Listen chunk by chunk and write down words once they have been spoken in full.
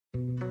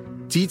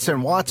Dietz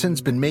and Watson's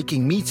been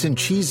making meats and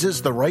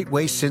cheeses the right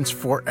way since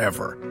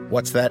forever.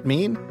 What's that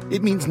mean?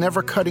 It means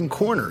never cutting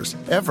corners,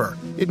 ever.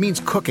 It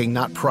means cooking,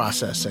 not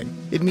processing.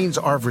 It means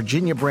our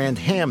Virginia brand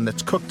ham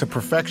that's cooked to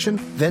perfection,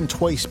 then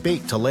twice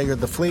baked to layer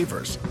the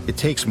flavors. It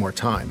takes more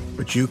time,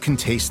 but you can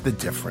taste the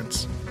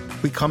difference.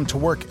 We come to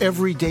work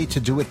every day to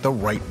do it the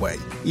right way,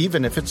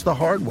 even if it's the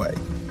hard way.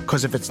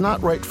 Because if it's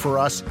not right for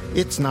us,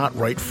 it's not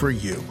right for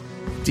you.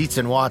 Dietz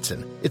and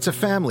Watson, it's a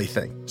family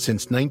thing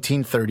since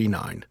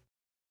 1939.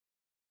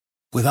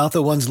 Without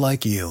the ones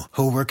like you,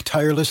 who work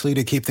tirelessly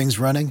to keep things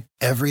running,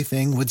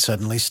 everything would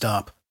suddenly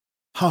stop.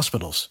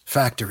 Hospitals,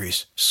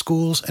 factories,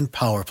 schools, and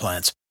power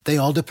plants, they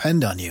all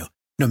depend on you.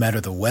 No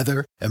matter the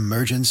weather,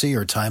 emergency,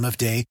 or time of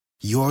day,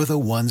 you're the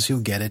ones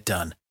who get it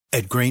done.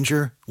 At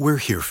Grainger, we're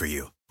here for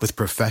you with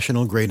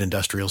professional-grade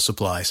industrial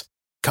supplies.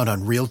 Count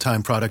on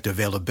real-time product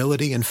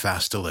availability and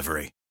fast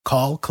delivery.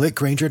 Call, click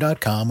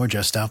Grainger.com, or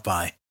just stop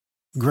by.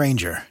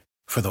 Grainger,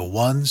 for the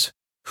ones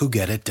who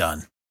get it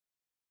done.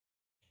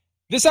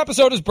 This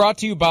episode is brought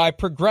to you by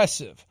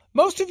Progressive.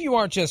 Most of you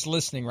aren't just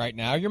listening right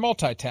now, you're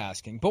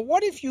multitasking. But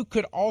what if you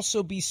could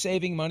also be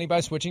saving money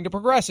by switching to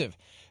Progressive?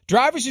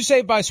 Drivers who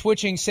save by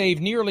switching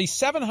save nearly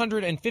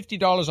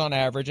 $750 on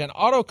average, and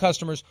auto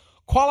customers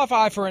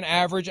qualify for an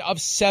average of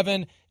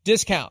 7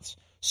 discounts.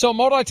 So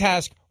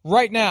multitask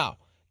right now.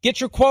 Get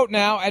your quote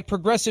now at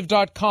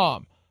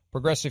Progressive.com.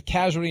 Progressive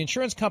Casualty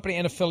Insurance Company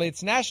and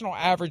affiliates, national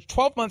average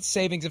 12-month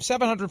savings of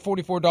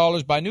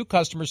 $744 by new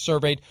customers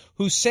surveyed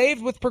who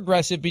saved with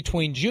Progressive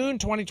between June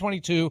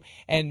 2022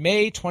 and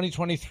May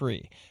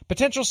 2023.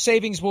 Potential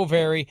savings will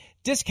vary.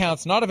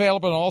 Discounts not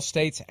available in all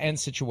states and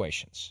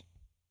situations.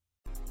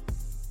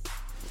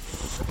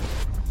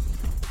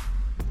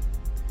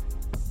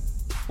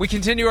 We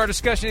continue our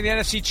discussion of the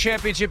NFC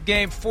Championship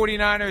game.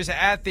 49ers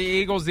at the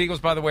Eagles. The Eagles,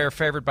 by the way, are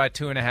favored by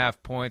 2.5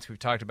 points. We've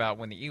talked about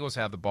when the Eagles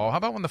have the ball. How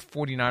about when the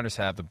 49ers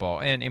have the ball?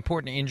 And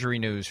important injury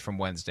news from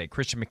Wednesday.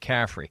 Christian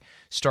McCaffrey,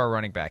 star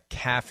running back,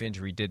 calf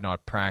injury, did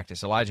not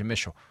practice. Elijah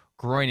Mitchell,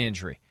 groin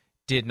injury,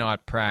 did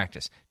not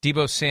practice.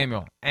 Deebo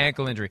Samuel,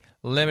 ankle injury,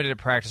 limited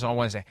practice on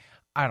Wednesday.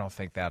 I don't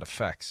think that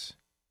affects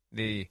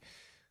the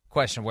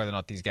question of whether or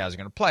not these guys are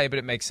going to play, but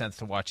it makes sense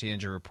to watch the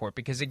injury report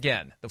because,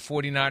 again, the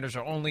 49ers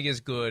are only as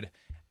good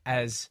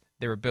as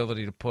their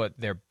ability to put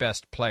their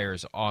best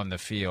players on the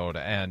field.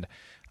 And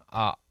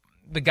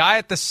the guy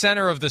at the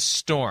center of the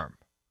storm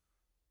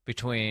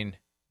between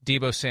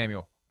Deebo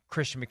Samuel,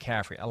 Christian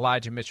McCaffrey,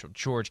 Elijah Mitchell,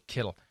 George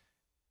Kittle,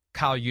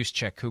 Kyle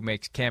Juszczyk, who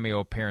makes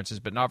cameo appearances,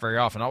 but not very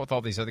often, not with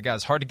all these other guys.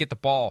 It's hard to get the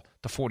ball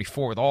to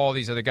 44 with all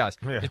these other guys.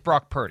 Yeah. It's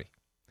Brock Purdy.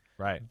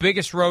 Right.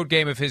 Biggest road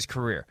game of his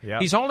career.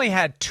 Yep. He's only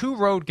had 2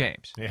 road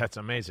games. Yeah, it's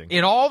amazing.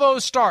 In all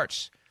those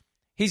starts,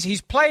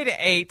 he's played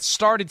 8,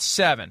 started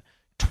 7.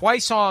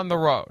 Twice on the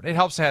road. It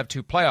helps to have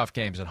 2 playoff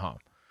games at home.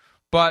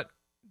 But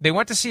they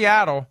went to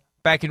Seattle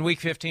back in Week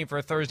 15 for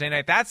a Thursday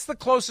night. That's the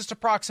closest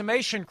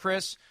approximation,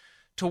 Chris,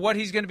 to what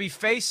he's going to be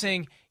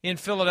facing in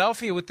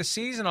Philadelphia with the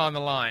season on the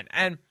line.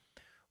 And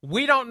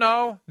we don't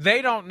know.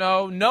 They don't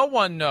know. No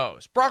one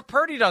knows. Brock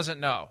Purdy doesn't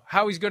know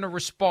how he's going to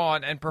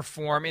respond and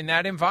perform in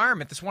that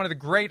environment. That's one of the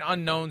great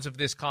unknowns of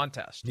this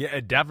contest. Yeah,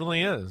 it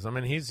definitely is. I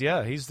mean, it's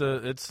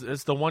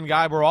the one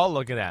guy we're all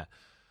looking at.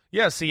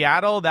 Yeah,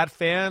 Seattle, that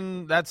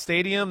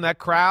stadium, that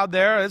crowd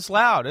there, it's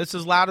loud. It's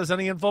as loud as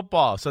any in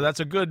football. So that's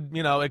a good,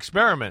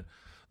 experiment.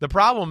 The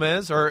problem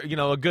is, or,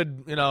 a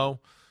good,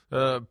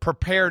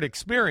 prepared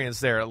experience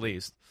there at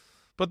least.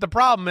 But the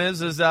problem is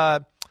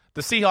the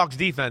Seahawks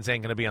defense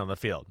ain't going to be on the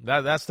field.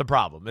 That's the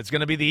problem. It's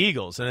going to be the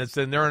Eagles, and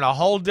they're in a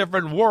whole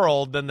different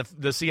world than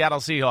the Seattle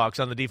Seahawks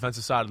on the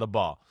defensive side of the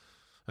ball.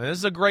 And this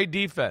is a great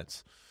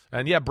defense.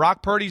 And, yeah,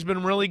 Brock Purdy's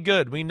been really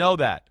good. We know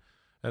that.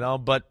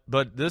 But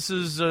this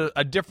is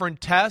a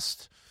different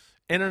test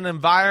in an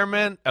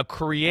environment, a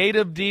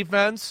creative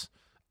defense,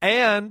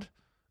 and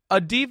a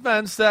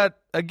defense that,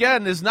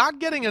 again, is not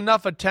getting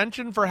enough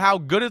attention for how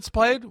good it's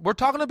played. We're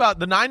talking about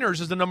the Niners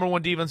as the number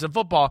 1 defense in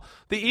football.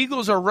 The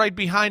Eagles are right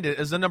behind it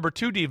as the number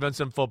 2 defense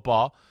in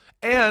football.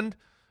 And,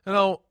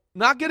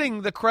 not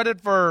getting the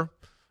credit for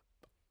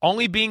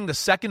only being the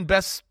second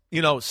best,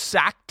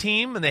 sack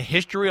team in the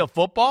history of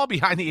football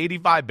behind the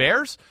 85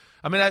 Bears.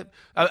 I mean,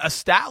 a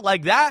stat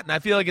like that, and I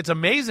feel like it's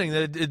amazing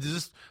that it's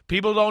just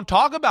people don't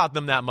talk about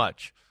them that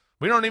much.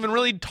 We don't even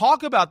really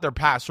talk about their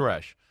pass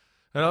rush.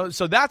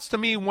 So that's, to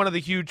me, one of the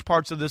huge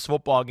parts of this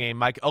football game,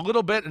 Mike, a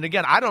little bit. And,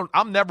 again,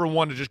 I'm never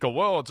one to just go,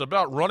 well, it's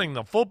about running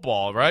the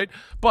football, right?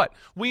 But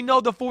we know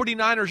the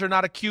 49ers are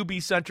not a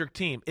QB-centric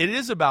team. It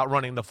is about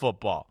running the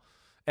football.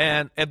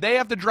 And if they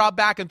have to drop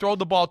back and throw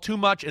the ball too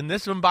much in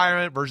this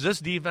environment versus this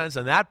defense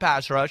and that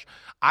pass rush,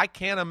 I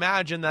can't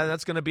imagine that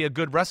that's going to be a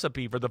good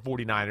recipe for the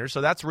 49ers.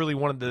 So that's really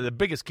one of the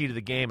biggest key to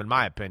the game, in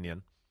my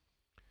opinion.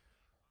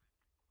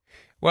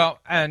 Well,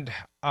 and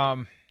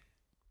I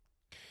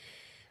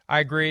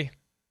agree.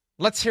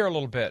 Let's hear a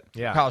little bit,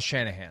 Kyle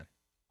Shanahan,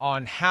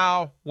 on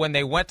how when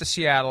they went to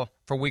Seattle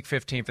for Week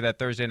 15 for that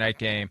Thursday night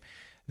game,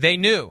 they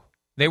knew,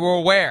 they were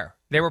aware,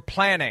 they were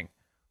planning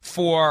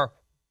for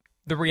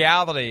the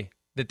reality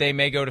that they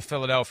may go to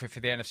Philadelphia for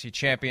the NFC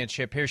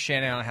Championship. Here's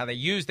Shannon on how they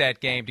used that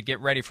game to get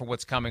ready for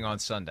what's coming on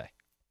Sunday.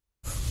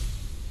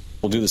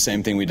 We'll do the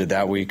same thing we did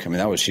that week. I mean,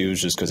 that was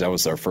huge just because that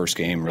was our first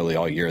game really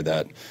all year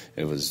that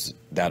it was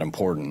that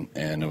important.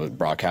 And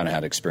Brock kind of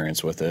had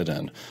experience with it.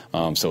 And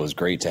so it was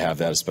great to have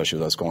that, especially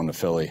with us going to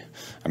Philly.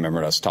 I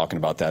remember us talking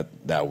about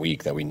that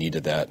week, that we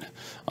needed that.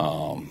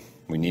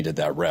 We needed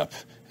that rep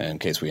in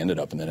case we ended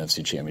up in the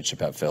NFC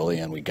Championship at Philly,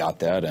 and we got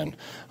that. And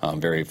I'm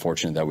very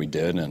fortunate that we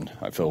did, and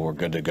I feel we're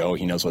good to go.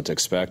 He knows what to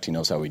expect. He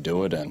knows how we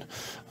do it, and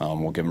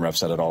we'll give him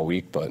reps at it all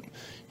week. But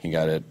he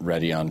got it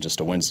ready on just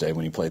a Wednesday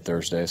when he played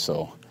Thursday,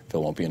 so it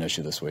won't be an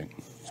issue this week.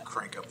 Just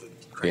crank up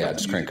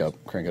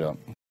crank it up.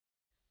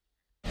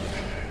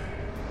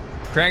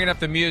 Cranking up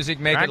the music,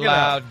 make Crank it it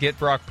loud, up. get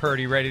Brock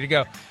Purdy ready to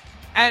go.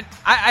 And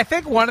I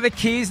think one of the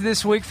keys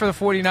this week for the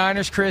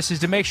 49ers, Chris, is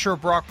to make sure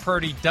Brock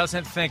Purdy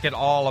doesn't think at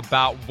all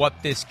about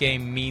what this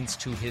game means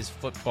to his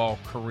football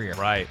career.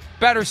 Right.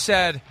 Better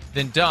said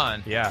than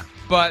done. Yeah.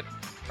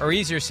 Or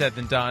easier said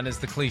than done, as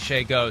the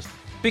cliche goes.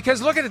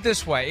 Because look at it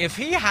this way. If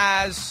he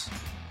has,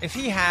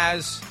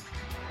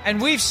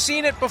 and we've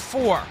seen it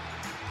before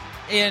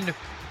in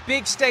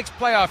big stakes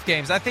playoff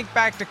games. I think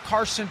back to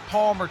Carson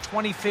Palmer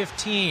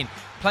 2015.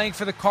 Playing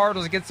for the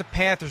Cardinals against the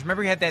Panthers.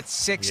 Remember he had that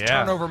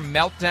 6-turnover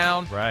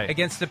meltdown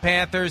against the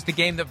Panthers, the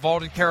game that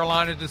vaulted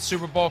Carolina to the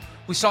Super Bowl.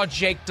 We saw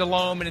Jake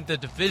Delhomme in the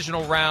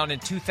divisional round in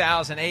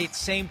 2008,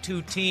 same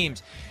two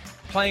teams.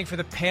 Playing for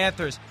the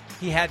Panthers,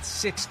 he had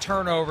 6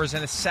 turnovers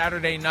in a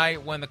Saturday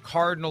night when the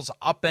Cardinals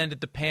upended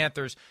the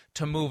Panthers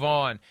to move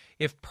on.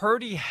 If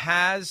Purdy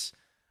has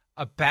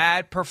a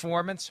bad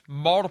performance,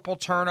 multiple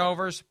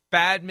turnovers,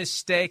 bad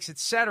mistakes,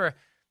 etc.,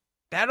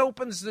 that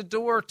opens the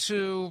door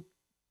to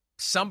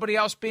somebody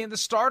else being the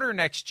starter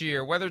next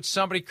year, whether it's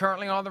somebody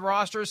currently on the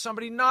roster or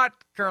somebody not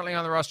currently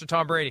on the roster,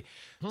 Tom Brady.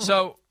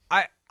 So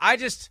I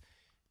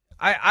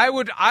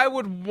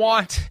would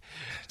want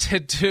to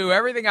do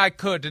everything I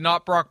could to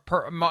not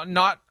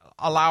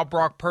allow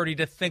Brock Purdy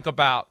to think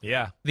about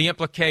the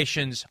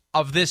implications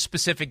of this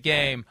specific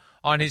game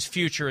on his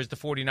future as the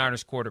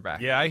 49ers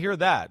quarterback. Yeah, I hear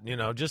that.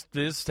 Just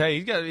hey,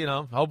 you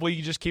got, hopefully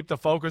you just keep the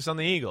focus on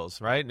the Eagles,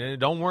 right? And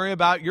don't worry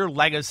about your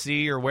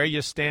legacy or where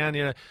you stand.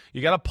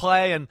 You got to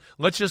play, and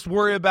let's just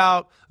worry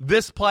about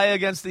this play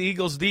against the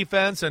Eagles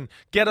defense and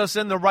get us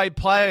in the right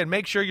play and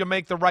make sure you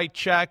make the right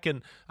check.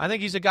 And I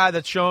think he's a guy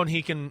that's shown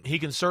he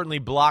can certainly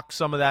block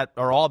some of that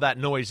or all that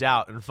noise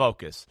out and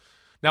focus.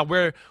 Now,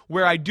 where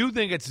I do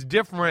think it's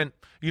different,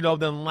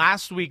 than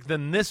last week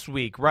than this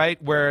week,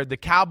 right? Where the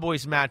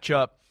Cowboys match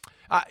up.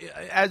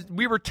 As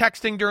we were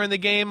texting during the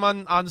game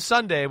on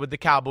Sunday with the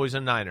Cowboys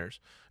and Niners,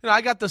 I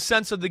got the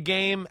sense of the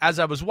game as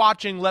I was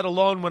watching, let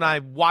alone when I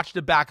watched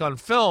it back on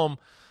film,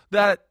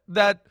 that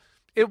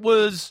it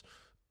was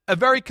a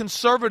very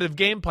conservative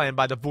game plan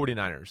by the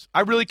 49ers. I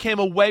really came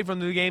away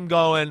from the game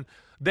going,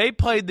 they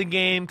played the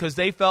game because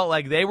they felt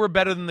like they were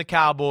better than the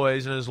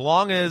Cowboys, and as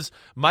long as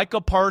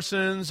Micah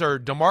Parsons or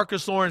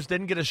DeMarcus Lawrence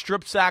didn't get a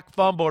strip sack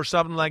fumble or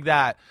something like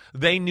that,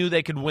 they knew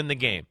they could win the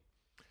game.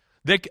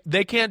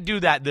 They can't do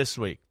that this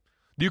week.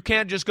 You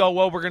can't just go,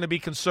 well, we're going to be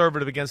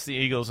conservative against the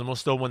Eagles and we'll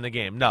still win the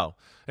game. No.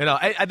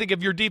 I think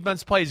if your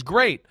defense plays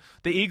great,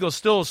 the Eagles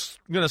still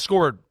going to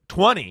score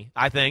 20,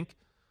 I think.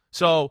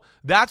 So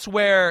that's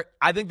where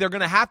I think they're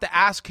going to have to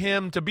ask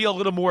him to be a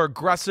little more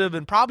aggressive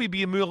and probably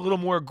be a little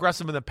more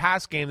aggressive in the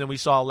pass game than we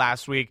saw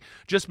last week,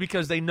 just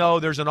because they know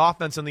there's an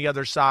offense on the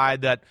other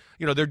side that,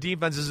 their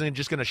defense isn't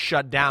just going to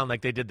shut down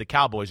like they did the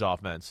Cowboys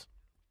offense.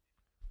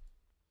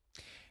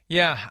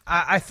 Yeah,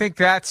 I think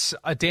that's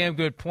a damn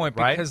good point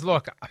because,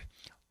 look,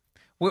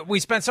 we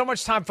spent so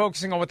much time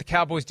focusing on what the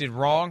Cowboys did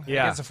wrong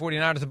against the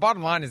 49ers. The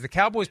bottom line is the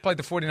Cowboys played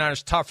the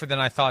 49ers tougher than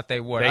I thought they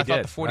would. I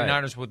thought the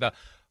 49ers were the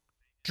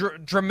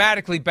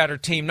dramatically better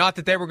team. Not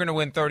that they were going to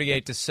win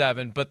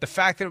 38-7, but the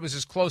fact that it was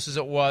as close as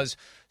it was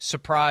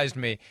surprised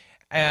me.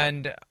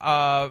 And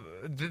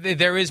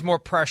there is more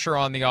pressure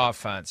on the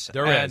offense.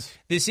 There is.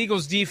 This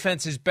Eagles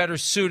defense is better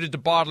suited to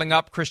bottling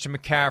up Christian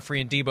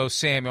McCaffrey and Deebo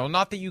Samuel.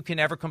 Not that you can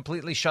ever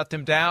completely shut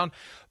them down,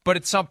 but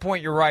at some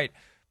point, you're right.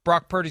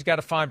 Brock Purdy's got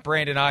to find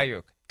Brandon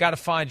Ayuk, got to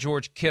find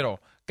George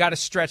Kittle, got to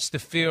stretch the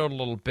field a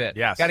little bit.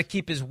 Yes. Got to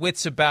keep his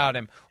wits about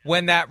him.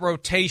 When that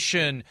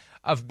rotation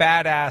of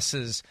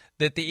badasses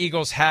that the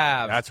Eagles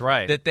have, that's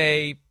right, that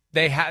they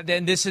have,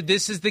 and this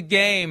is the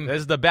game. This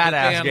is the badass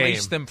that they game.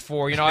 unleashed them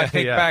for. I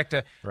think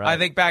I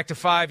think back to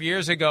 5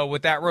 years ago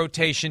what that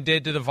rotation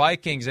did to the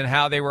Vikings and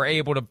how they were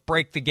able to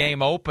break the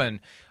game open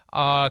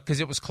because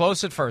it was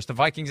close at first. The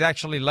Vikings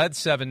actually led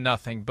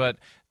 7-0, but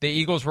the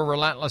Eagles were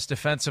relentless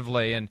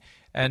defensively, and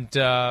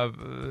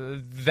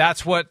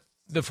that's what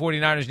the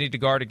 49ers need to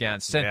guard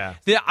against. And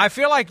I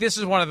feel like this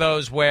is one of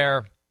those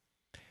where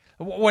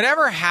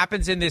whatever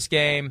happens in this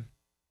game,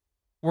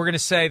 we're going to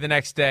say the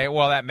next day,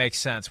 well, that makes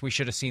sense. We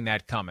should have seen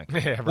that coming.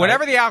 Yeah, right.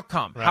 Whatever the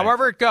outcome, Right.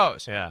 however it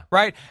goes, Yeah.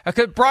 right?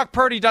 Brock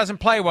Purdy doesn't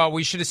play well.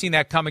 We should have seen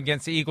that come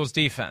against the Eagles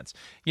defense.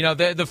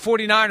 The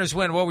 49ers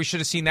win. Well, we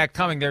should have seen that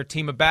coming. They're a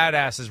team of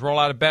badasses. Roll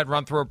out of bed,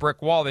 run through a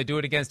brick wall. They do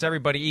it against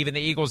everybody, even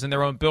the Eagles in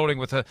their own building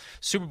with a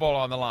Super Bowl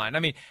on the line. I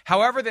mean,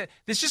 however,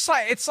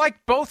 it's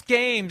like both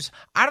games.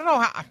 I don't know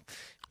how.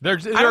 They're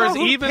as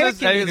even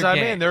as I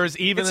mean. They're as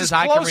even as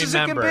I can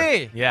remember. As it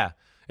can be. Yeah,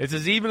 it's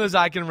as even as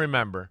I can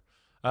remember.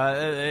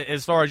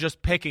 As far as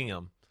just picking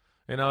them,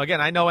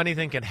 again, I know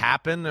anything can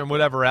happen and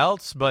whatever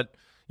else, but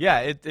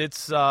yeah,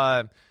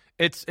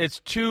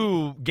 it's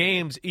two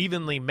games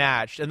evenly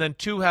matched, and then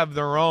two have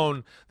their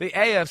own. The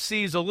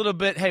AFC is a little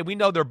bit. Hey, we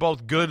know they're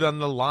both good on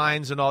the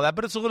lines and all that,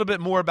 but it's a little bit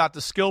more about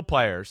the skill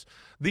players.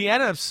 The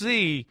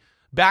NFC,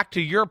 back to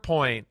your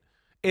point,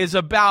 is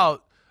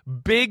about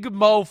big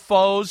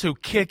mofos who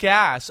kick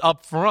ass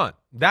up front.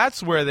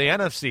 That's where the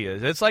NFC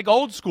is. It's like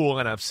old school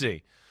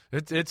NFC.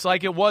 It's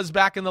like it was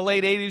back in the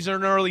late 80s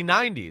or early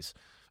 90s.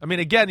 I mean,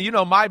 again,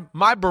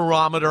 my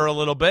barometer a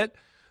little bit.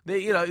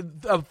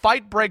 A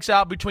fight breaks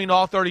out between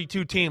all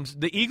 32 teams.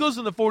 The Eagles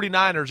and the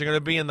 49ers are going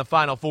to be in the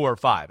final 4 or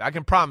 5. I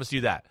can promise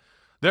you that.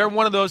 They're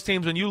one of those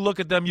teams, when you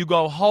look at them, you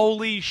go,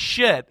 holy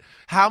shit,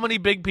 how many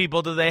big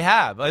people do they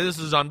have? This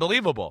is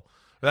unbelievable.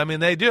 I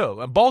mean, they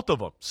do, and both of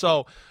them.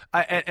 So,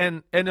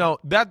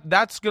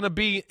 that's going to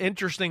be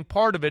interesting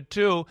part of it,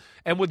 too.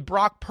 And with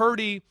Brock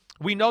Purdy,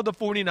 we know the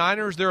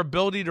 49ers, their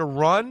ability to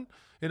run,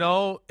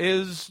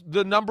 is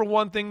the number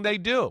one thing they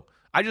do.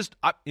 I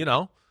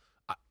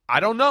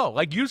don't know.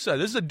 Like you said,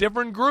 this is a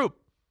different group.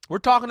 We're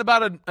talking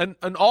about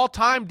an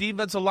all-time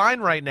defensive line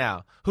right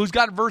now who's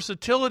got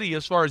versatility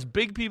as far as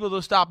big people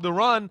to stop the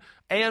run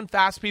and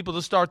fast people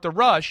to start the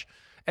rush.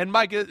 And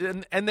Mike,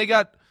 and they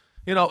got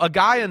a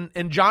guy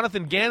in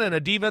Jonathan Gannon, a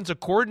defensive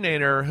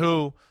coordinator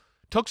who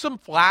took some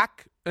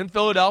flack in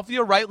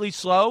Philadelphia, rightly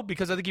so,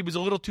 because I think he was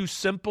a little too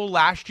simple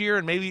last year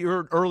and maybe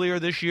earlier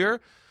this year.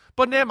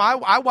 But, Nam,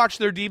 I watched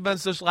their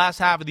defense this last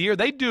half of the year.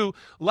 They do,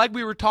 like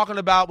we were talking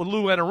about with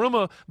Lou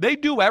Anarumo, they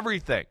do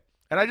everything.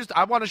 And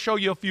I want to show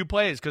you a few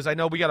plays because I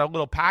know we got a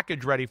little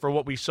package ready for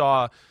what we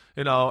saw,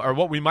 or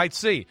what we might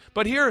see.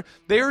 But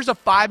there's a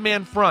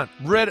 5-man front.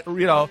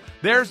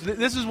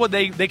 This is what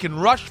they can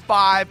rush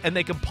 5 and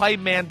they can play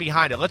man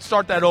behind it. Let's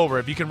start that over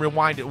if you can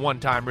rewind it one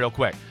time real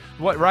quick.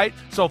 Right?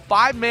 So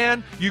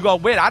 5-man, you go,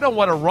 wait, I don't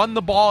want to run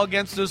the ball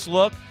against this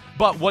look.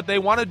 But what they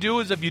want to do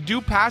is if you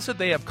do pass it,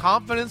 they have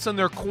confidence in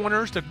their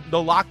corners to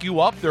lock you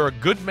up. They're a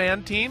good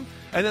man team.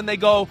 And then they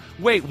go,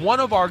 wait, one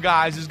of our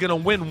guys is going to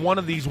win one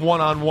of these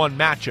one-on-one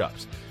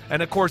matchups.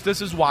 And, of course,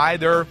 this is why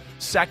they're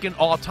second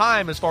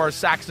all-time as far as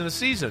sacks in a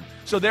season.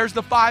 So there's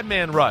the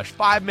 5-man rush,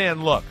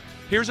 5-man look.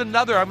 Here's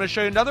another. I'm going to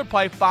show you another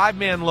play,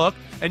 5-man look.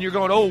 And you're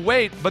going, oh,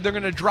 wait, but they're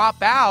going to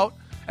drop out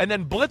and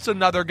then blitz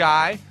another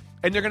guy.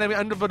 And they're going to be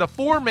under the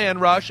 4-man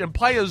rush and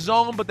play a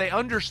zone, but they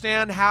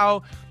understand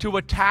how to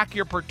attack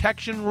your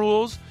protection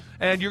rules.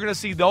 And you're going to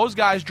see those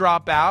guys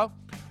drop out.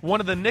 One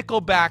of the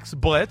nickelbacks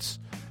blitz.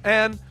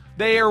 And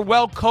they are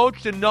well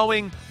coached in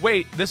knowing,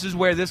 wait, this is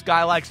where this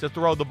guy likes to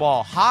throw the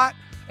ball hot.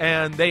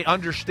 And they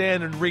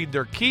understand and read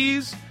their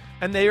keys.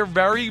 And they are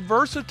very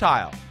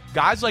versatile.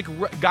 Guys like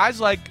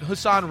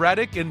Hassan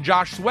Reddick and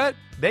Josh Sweat,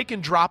 they can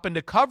drop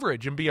into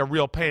coverage and be a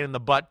real pain in the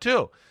butt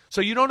too. So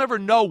you don't ever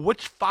know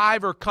which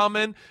 5 are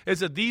coming.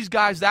 Is it these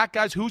guys, that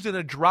guys, who's going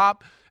to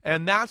drop?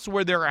 And that's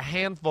where they're a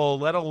handful,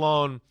 let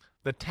alone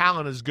the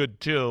talent is good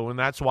too. And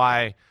that's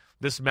why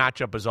this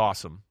matchup is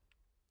awesome.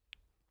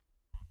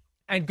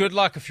 And good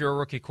luck if you're a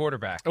rookie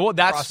quarterback. Well,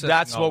 that's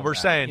what we're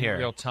saying here.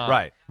 Real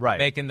time. Right.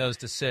 Making those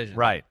decisions.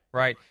 Right.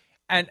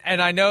 And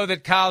I know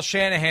that Kyle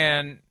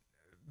Shanahan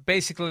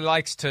basically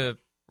likes to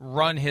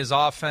run his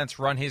offense,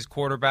 run his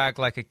quarterback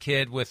like a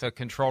kid with a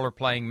controller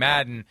playing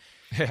Madden.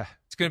 Yeah.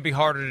 It's going to be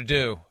harder to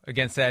do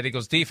against that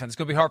Eagles defense. It's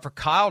going to be hard for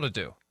Kyle to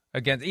do.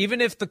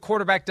 Even if the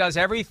quarterback does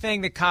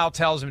everything that Kyle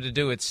tells him to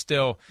do, it's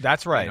still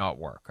not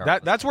work.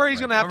 That's where he's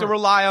going to have to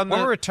rely on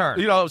the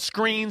return.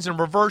 Screens and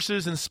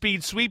reverses and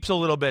speed sweeps a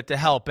little bit to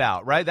help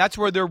out, right? That's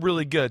where they're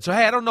really good. So,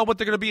 hey, I don't know what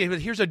they're going to be, but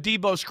here's a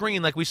Debo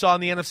screen like we saw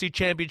in the NFC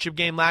Championship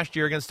game last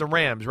year against the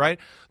Rams, right?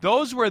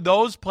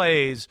 Those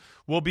plays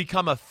will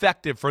become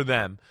effective for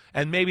them.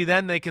 And maybe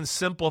then they can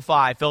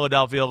simplify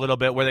Philadelphia a little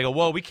bit where they go,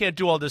 whoa, we can't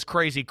do all this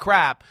crazy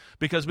crap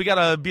because we got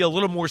to be a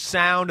little more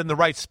sound in the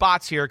right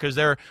spots here because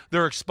they're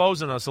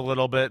exposing us a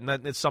little bit,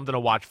 and it's something to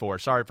watch for.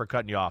 Sorry for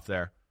cutting you off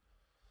there.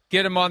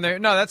 Get them on their –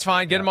 no, that's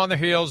fine. Get them on their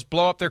heels,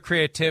 blow up their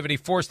creativity,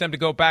 force them to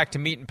go back to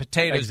meat and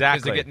potatoes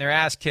because they're getting their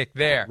ass kicked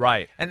there.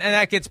 Right. And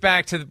that gets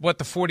back to what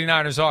the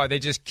 49ers are. They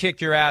just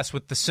kick your ass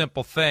with the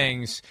simple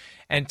things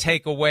and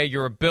take away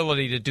your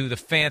ability to do the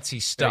fancy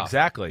stuff.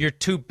 Exactly. You're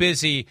too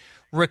busy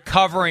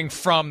recovering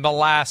from the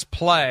last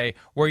play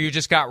where you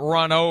just got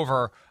run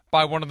over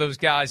by one of those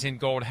guys in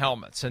gold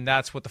helmets, and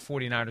that's what the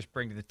 49ers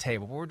bring to the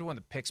table. But we're doing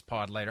the Picks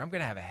Pod later. I'm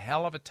going to have a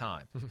hell of a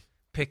time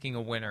picking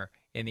a winner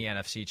in the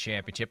NFC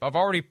Championship. I've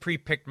already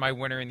pre-picked my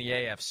winner in the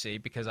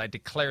AFC because I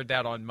declared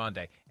that on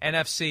Monday.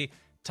 NFC,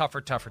 tougher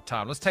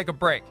time. Let's take a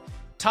break.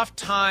 Tough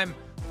time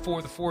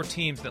for the 4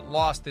 teams that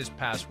lost this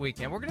past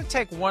weekend. We're going to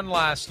take one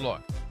last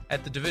look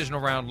at the divisional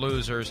round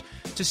losers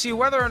to see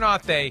whether or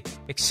not they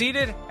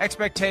exceeded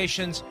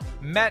expectations,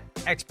 met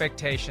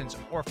expectations,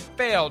 or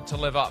failed to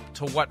live up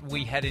to what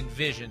we had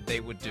envisioned they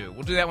would do.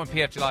 We'll do that when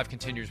PFT Live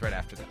continues right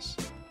after this.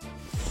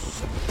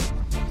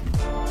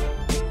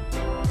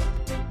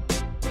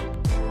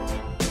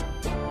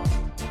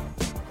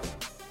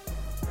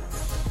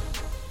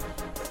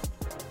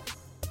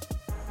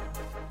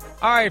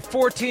 All right,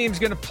 4 teams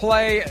going to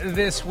play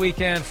this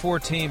weekend. 4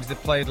 teams that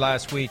played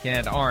last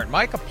weekend aren't.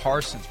 Micah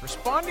Parsons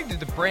responding to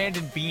the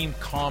Brandon Beane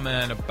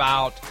comment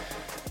about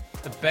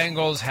the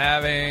Bengals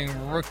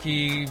having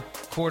rookie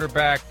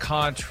quarterback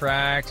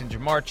contract and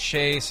Jamar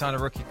Chase on a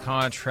rookie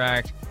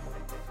contract.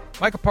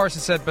 Micah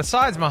Parsons said,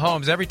 besides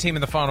Mahomes, every team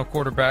in the Final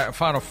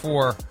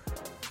Four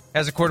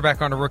has a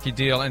quarterback on a rookie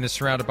deal and is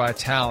surrounded by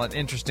talent.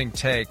 Interesting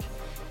take.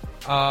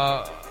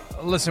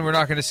 Listen, we're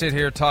not going to sit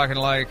here talking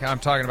like I'm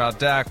talking about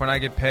Dak. When I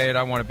get paid,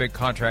 I want a big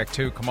contract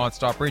too. Come on,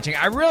 stop reaching.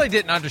 I really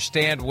didn't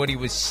understand what he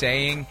was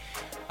saying.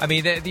 I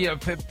mean,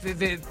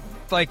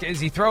 like, is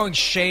he throwing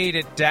shade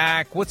at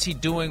Dak? What's he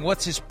doing?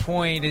 What's his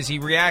point? Is he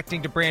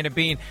reacting to Brandon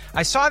Beane?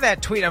 I saw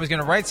that tweet. I was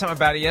going to write something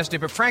about it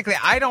yesterday, but frankly,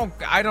 I don't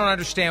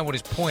understand what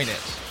his point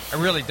is.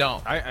 I really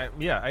don't.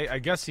 I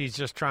guess he's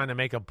just trying to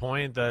make a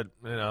point that,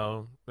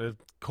 if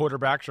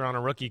quarterbacks are on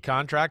a rookie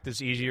contract,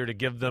 it's easier to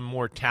give them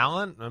more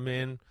talent. I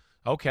mean,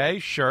 okay,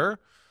 sure,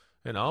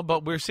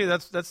 but we're seeing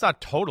that's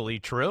not totally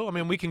true. I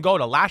mean, we can go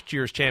to last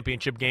year's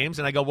championship games,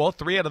 and I go, well,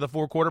 3 out of the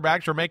 4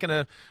 quarterbacks are making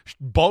a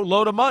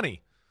boatload of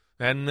money,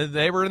 and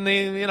they were in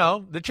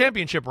the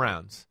championship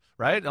rounds,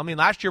 right? I mean,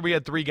 last year we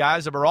had 3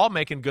 guys that were all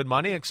making good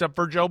money except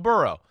for Joe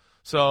Burrow.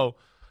 So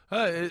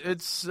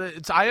it's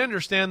I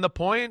understand the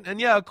point, and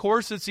yeah, of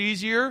course it's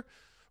easier,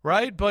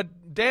 right?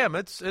 But damn,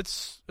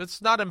 it's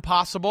not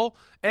impossible.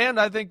 And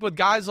I think with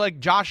guys like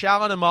Josh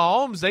Allen and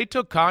Mahomes, they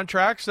took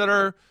contracts that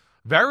are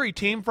very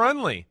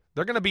team-friendly.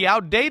 They're going to be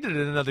outdated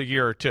in another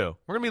year or 2.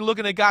 We're going to be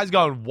looking at guys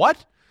going,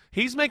 what?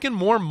 He's making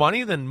more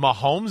money than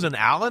Mahomes and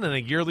Allen on a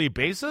yearly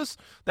basis?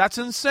 That's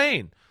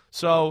insane.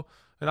 So,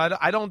 and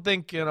I don't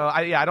think,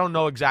 I don't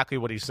know exactly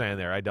what he's saying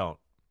there. I don't.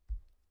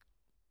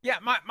 Yeah,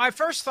 my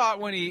first thought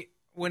when he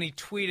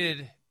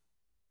tweeted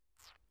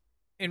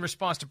in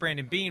response to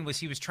Brandon Beane was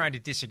he was trying to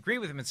disagree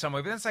with him in some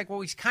way. But that's like,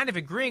 well, he's kind of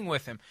agreeing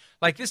with him.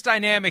 Like, this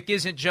dynamic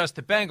isn't just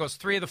the Bengals.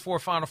 3 of the 4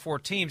 Final Four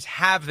teams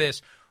have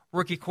this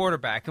rookie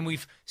quarterback, and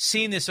we've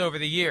seen this over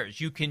the years.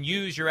 You can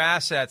use your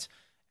assets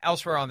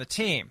elsewhere on the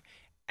team.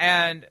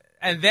 And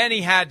then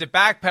he had to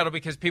backpedal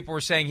because people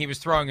were saying he was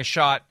throwing a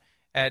shot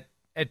at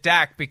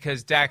Dak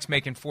because Dak's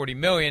making $40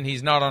 million.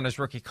 He's not on his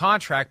rookie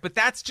contract. But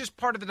that's just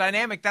part of the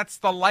dynamic. That's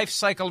the life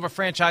cycle of a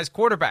franchise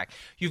quarterback.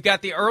 You've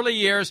got the early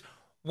years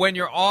when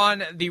you're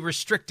on the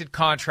restricted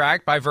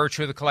contract by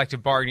virtue of the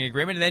collective bargaining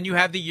agreement, and then you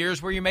have the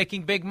years where you're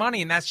making big money,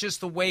 and that's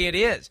just the way it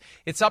is.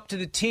 It's up to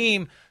the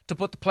team to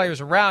put the players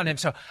around him.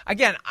 So,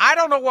 again, I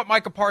don't know what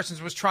Micah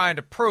Parsons was trying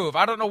to prove.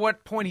 I don't know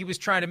what point he was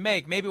trying to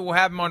make. Maybe we'll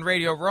have him on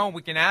Radio Row, and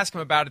we can ask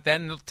him about it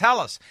then, and he'll tell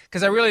us,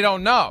 because I really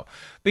don't know.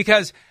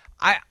 Because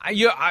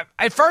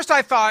at first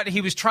I thought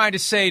he was trying to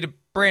say to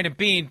Brandon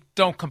Beane,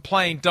 don't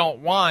complain, don't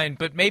whine,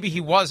 but maybe he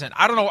wasn't.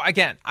 I don't know.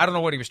 Again, I don't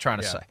know what he was trying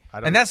to say.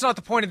 And that's not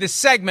the point of this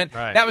segment.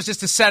 Right. That was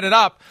just to set it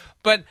up.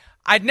 But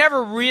I'd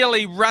never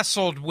really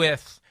wrestled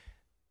with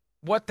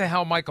what the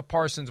hell Micah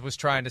Parsons was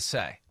trying to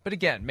say. But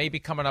again, maybe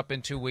coming up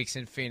in 2 weeks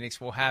in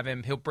Phoenix, we'll have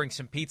him. He'll bring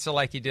some pizza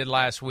like he did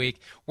last week,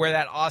 wear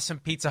that awesome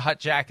Pizza Hut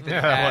jacket that he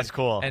had, that was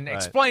cool. and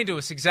explain to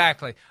us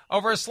exactly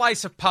over a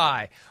slice of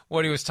pie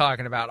what he was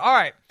talking about. All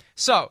right,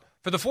 so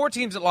for the 4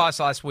 teams that lost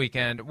last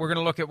weekend, we're going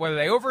to look at whether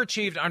they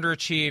overachieved,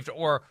 underachieved,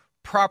 or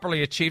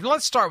properly achieved.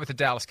 Let's start with the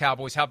Dallas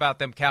Cowboys. How about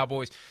them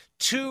Cowboys?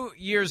 2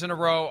 years in a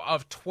row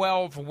of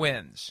 12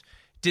 wins.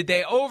 Did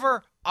they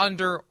over,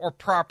 under, or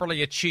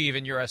properly achieve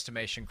in your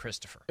estimation,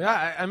 Christopher?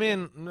 Yeah, I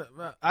mean,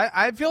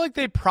 I feel like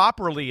they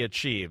properly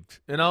achieved.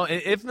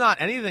 If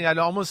not anything, I'd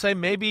almost say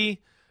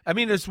maybe. I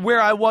mean, it's where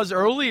I was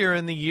earlier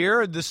in the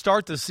year to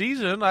start the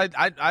season.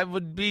 I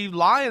would be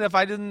lying if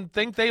I didn't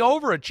think they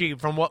overachieved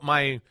from what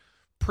my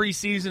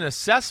preseason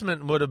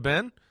assessment would have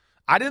been.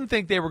 I didn't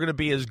think they were going to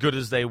be as good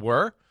as they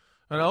were.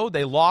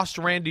 They lost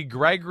Randy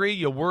Gregory.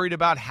 You worried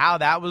about how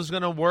that was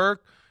going to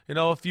work.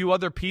 A few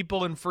other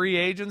people in free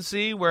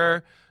agency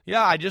where,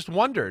 yeah, I just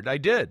wondered. I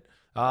did.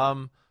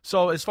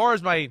 So as far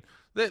as I'm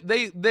going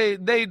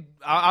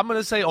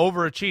to say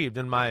overachieved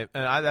and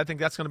I think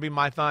that's going to be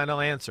my final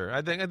answer.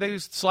 I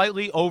think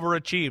slightly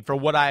overachieved for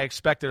what I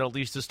expected at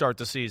least to start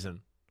the season.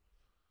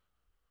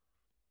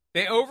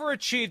 They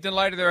overachieved in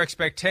light of their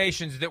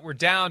expectations that were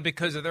down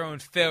because of their own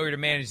failure to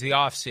manage the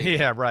offseason.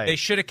 Yeah, right. They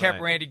should have kept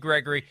Randy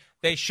Gregory.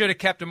 They should have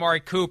kept Amari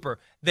Cooper.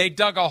 They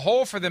dug a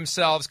hole for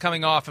themselves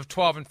coming off of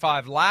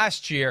 12-5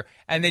 last year,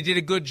 and they did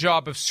a good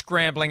job of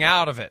scrambling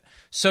out of it.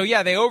 So,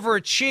 yeah, they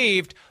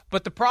overachieved,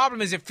 but the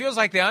problem is it feels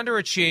like they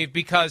underachieved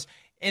because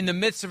in the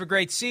midst of a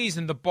great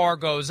season, the bar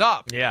goes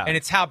up. Yeah. And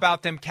it's how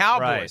about them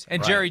Cowboys? Right,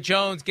 and right. Jerry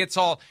Jones gets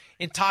all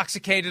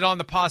intoxicated on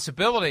the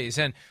possibilities.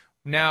 And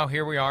Now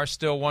here we are,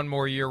 still one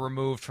more year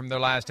removed from their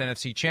last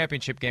NFC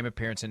Championship game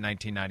appearance in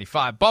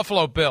 1995.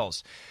 Buffalo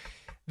Bills.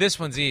 This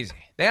one's easy.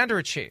 They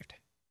underachieved.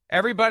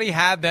 Everybody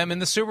had them in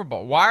the Super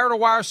Bowl.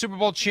 Wire-to-wire Super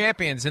Bowl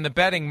champions in the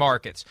betting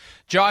markets.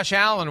 Josh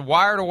Allen,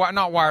 wire-to-wire,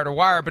 not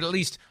wire-to-wire, but at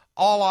least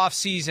all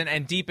off-season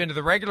and deep into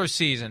the regular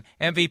season,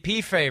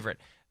 MVP favorite.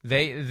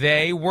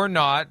 They were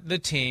not the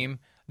team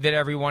that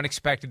everyone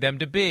expected them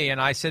to be. And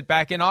I said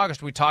back in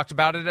August, we talked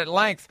about it at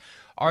length,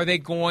 are they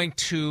going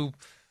to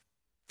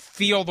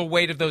feel the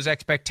weight of those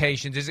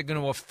expectations? Is it going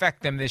to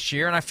affect them this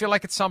year? And I feel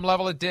like at some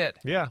level it did.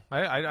 Yeah,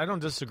 I don't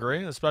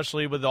disagree,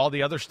 especially with all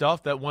the other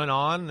stuff that went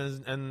on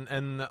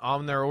and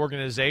on their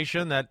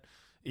organization that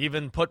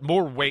even put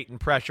more weight and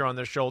pressure on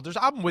their shoulders.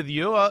 I'm with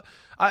you. I'm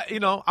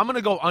going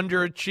to go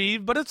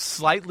underachieve, but it's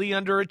slightly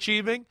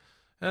underachieving.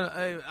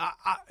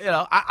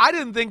 I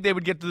didn't think they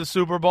would get to the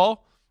Super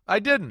Bowl. I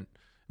didn't.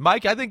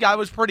 Mike, I think I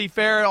was pretty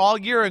fair all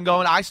year and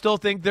going, I still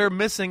think they're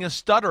missing a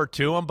stud or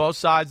two on both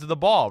sides of the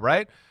ball,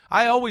 right?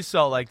 I always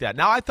felt like that.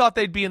 Now, I thought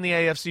they'd be in the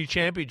AFC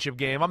Championship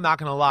game. I'm not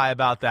going to lie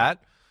about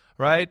that,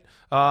 right?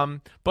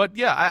 But,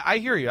 yeah, I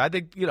hear you. I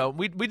think,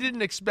 we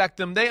didn't expect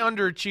them. They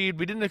underachieved.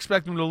 We didn't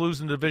expect them to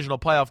lose in the divisional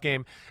playoff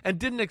game and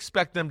didn't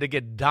expect them to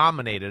get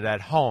dominated at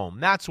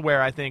home. That's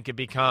where I think it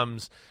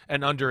becomes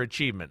an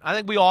underachievement. I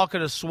think we all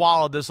could have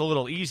swallowed this a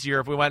little easier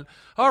if we went,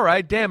 all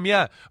right, damn,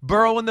 yeah,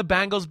 Burrow and the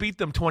Bengals beat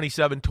them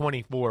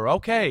 27-24.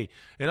 Okay,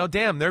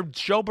 damn, they're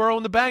Joe Burrow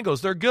and the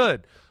Bengals. They're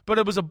good. But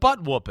it was a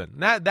butt whooping.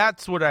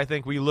 That's what I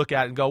think we look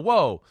at and go,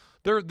 whoa,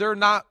 they're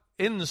not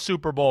in the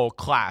Super Bowl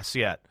class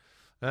yet.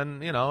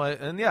 And,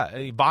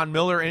 a Von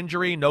Miller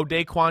injury, no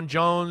Daquan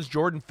Jones,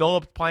 Jordan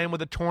Phillips playing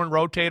with a torn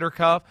rotator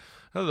cuff.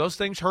 Those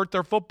things hurt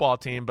their football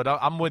team, but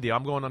I'm with you.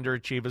 I'm going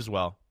underachieve as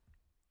well.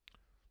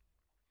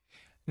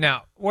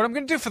 Now, what I'm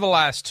going to do for the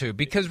last two,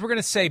 because we're going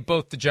to say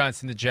both the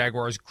Giants and the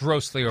Jaguars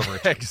grossly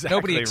overachieved. Exactly.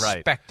 Nobody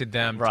expected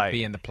them to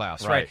be in the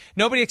playoffs, right? Right?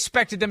 Nobody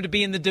expected them to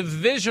be in the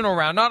divisional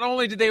round. Not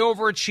only did they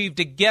overachieve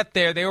to get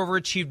there, they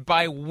overachieved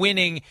by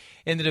winning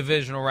in the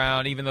divisional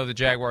round. Even though the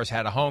Jaguars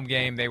had a home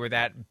game, they were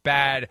that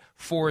bad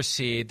 4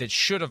 seed that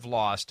should have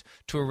lost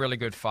to a really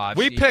good 5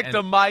 We seed. picked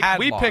them, Mike.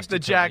 We picked the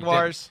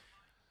Jaguars.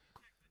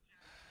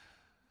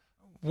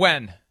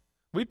 When?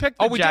 We picked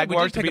the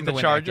Jaguars to beat the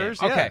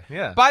Chargers. Okay.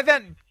 Yeah.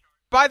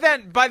 By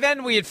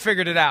then, we had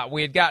figured it out.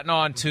 We had gotten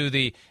on to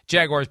the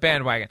Jaguars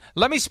bandwagon.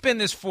 Let me spin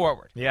this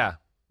forward. Yeah.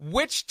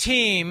 Which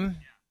team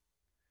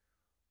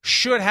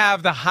should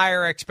have the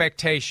higher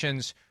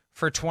expectations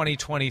for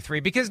 2023?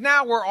 Because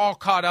now we're all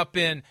caught up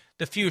in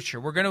the future.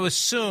 We're going to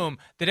assume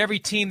that every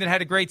team that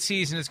had a great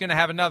season is going to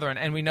have another one,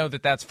 and we know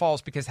that that's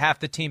false because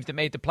half the teams that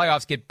made the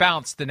playoffs get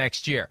bounced the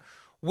next year.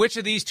 Which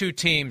of these two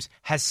teams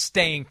has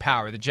staying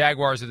power, the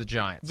Jaguars or the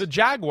Giants? The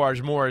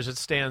Jaguars more as it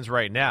stands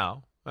right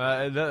now.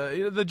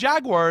 The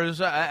Jaguars,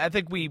 I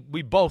think we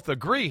both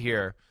agree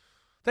here.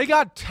 They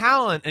got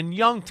talent and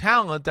young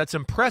talent that's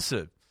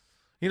impressive.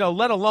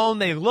 Let alone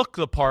they look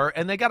the part,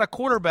 and they got a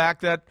quarterback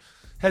that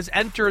has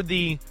entered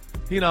the,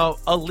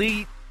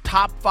 elite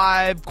top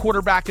 5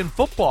 quarterback in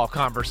football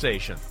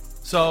conversation.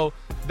 So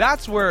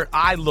that's where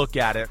I look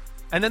at it.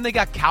 And then they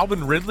got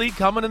Calvin Ridley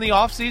coming in the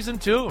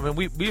offseason too. I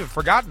mean, we have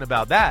forgotten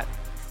about that.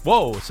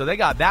 Whoa, so they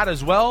got that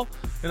as well.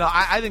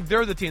 I think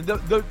they're the team.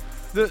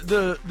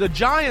 The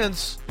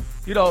Giants,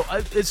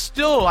 it's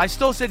still, I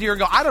still sit here and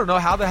go, I don't know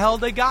how the hell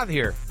they got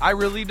here. I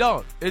really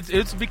don't.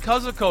 It's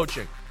because of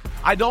coaching.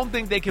 I don't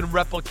think they can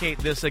replicate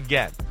this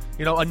again.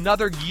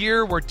 Another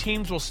year where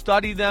teams will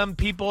study them,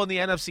 people in the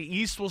NFC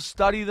East will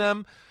study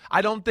them.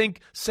 I don't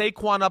think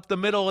Saquon up the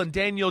middle and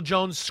Daniel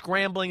Jones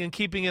scrambling and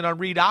keeping it on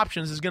read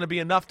options is going to be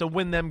enough to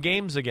win them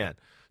games again.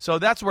 So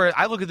that's where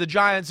I look at the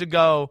Giants and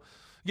go,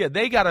 yeah,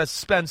 they got to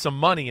spend some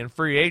money in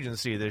free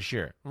agency this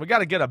year. We got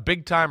to get a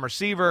big-time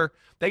receiver.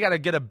 They got to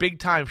get a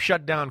big-time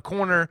shutdown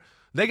corner.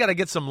 They got to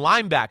get some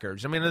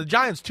linebackers. I mean, the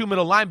Giants' 2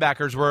 middle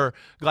linebackers were,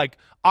 like,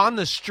 on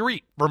the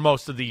street for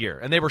most of the year,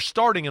 and they were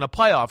starting in a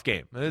playoff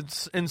game.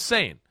 It's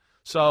insane.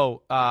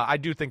 So I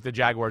do think the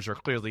Jaguars are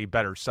clearly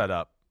better set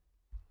up.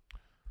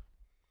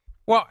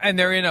 Well, and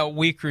they're in a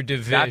weaker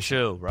division. That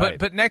too, right.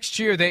 But next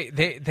year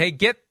they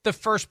get the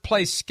first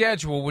place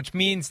schedule, which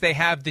means they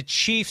have the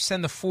Chiefs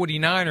and the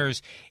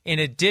 49ers in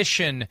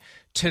addition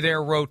to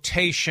their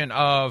rotation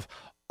of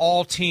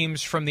all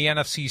teams from the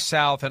NFC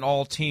South and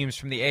all teams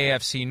from the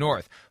AFC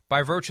North.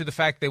 By virtue of the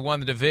fact they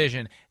won the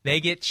division, they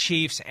get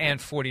Chiefs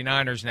and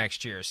 49ers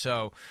next year.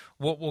 So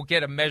we'll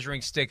get a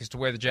measuring stick as to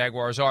where the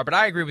Jaguars are. But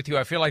I agree with you.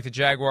 I feel like the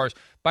Jaguars,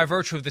 by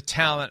virtue of the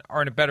talent,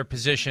 are in a better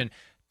position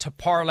to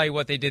parlay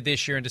what they did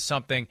this year into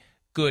something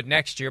good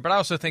next year. But I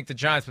also think the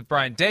Giants with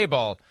Brian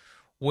Daboll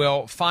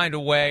will find a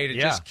way to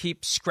just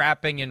keep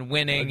scrapping and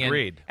winning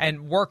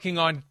and working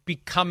on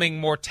becoming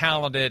more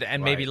talented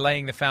and maybe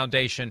laying the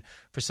foundation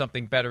for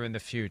something better in the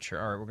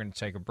future. All right, we're going to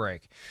take a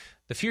break.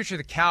 The future of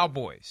the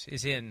Cowboys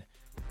is in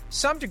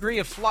some degree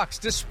of flux,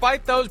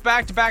 despite those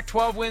back-to-back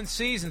 12-win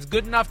seasons.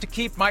 Good enough to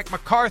keep Mike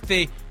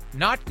McCarthy,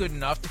 not good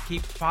enough to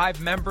keep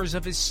 5 members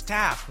of his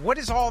staff. What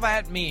does all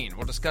that mean?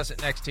 We'll discuss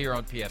it next here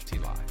on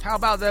PFT Live. How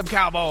about them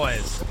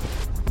Cowboys?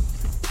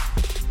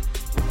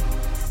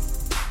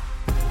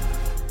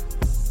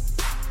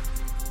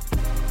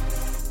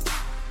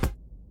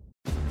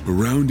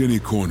 Around any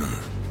corner,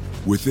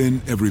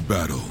 within every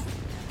battle,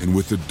 and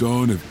with the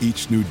dawn of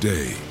each new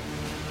day,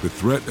 the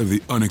threat of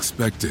the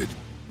unexpected,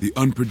 the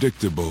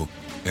unpredictable,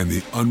 and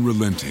the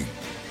unrelenting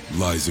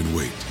lies in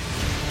wait.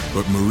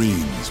 But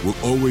Marines will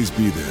always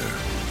be there.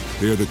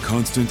 They are the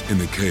constant in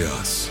the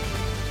chaos.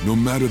 No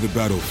matter the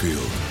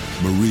battlefield,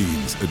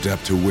 Marines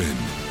adapt to win,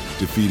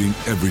 defeating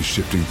every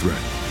shifting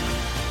threat,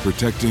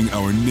 protecting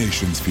our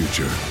nation's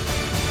future.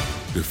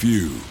 The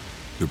few,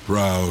 the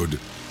proud,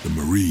 the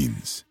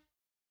Marines.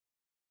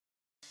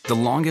 The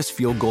longest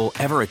field goal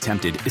ever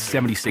attempted is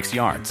 76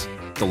 yards.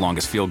 The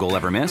longest field goal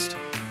ever missed?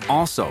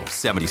 Also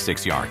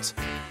 76 yards.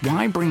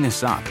 Why bring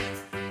this up?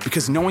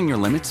 Because knowing your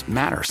limits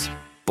matters,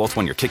 both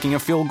when you're kicking a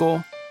field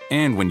goal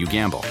and when you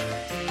gamble.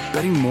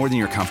 Betting more than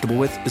you're comfortable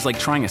with is like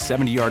trying a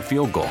 70-yard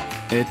field goal.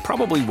 It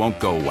probably won't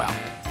go well.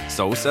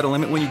 So set a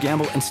limit when you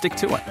gamble and stick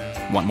to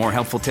it. Want more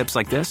helpful tips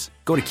like this?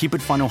 Go to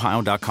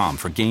keepitfunohio.com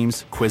for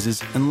games,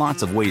 quizzes, and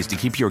lots of ways to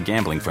keep your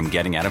gambling from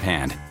getting out of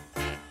hand.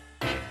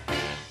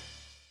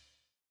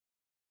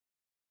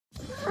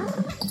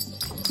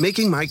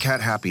 Making my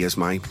cat happy is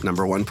my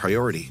number one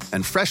priority,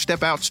 and Fresh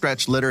Step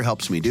Outstretch litter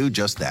helps me do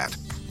just that.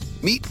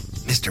 Meet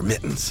Mr.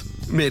 Mittens.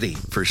 Mitty,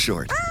 for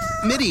short.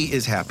 Mitty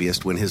is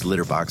happiest when his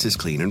litter box is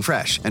clean and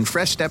fresh, and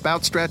Fresh Step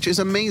Outstretch is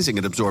amazing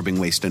at absorbing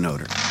waste and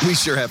odor. We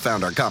sure have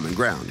found our common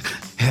ground,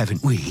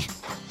 haven't we?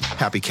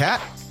 Happy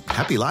cat,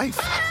 happy life.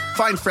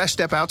 Find Fresh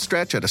Step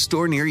Outstretch at a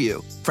store near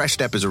you. Fresh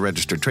Step is a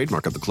registered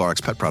trademark of the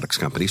Clorox Pet Products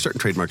Company. Certain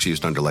trademarks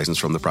used under license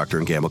from the Procter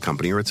 & Gamble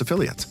Company or its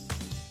affiliates.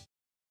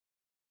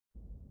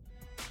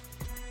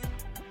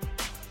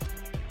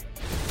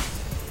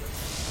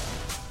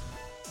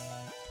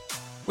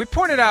 We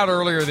pointed out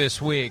earlier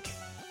this week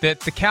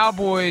that the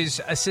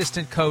Cowboys'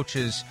 assistant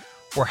coaches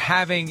were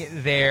having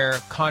their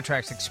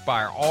contracts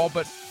expire. All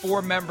but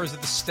 4 members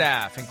of the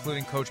staff,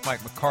 including Coach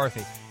Mike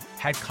McCarthy,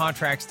 had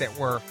contracts that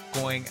were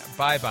going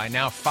bye-bye.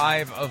 Now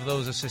 5 of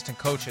those assistant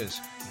coaches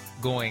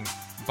going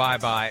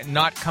bye-bye,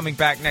 not coming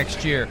back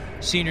next year.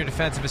 Senior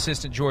defensive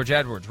assistant George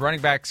Edwards,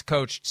 running backs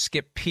coach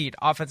Skip Peete,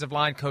 offensive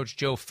line coach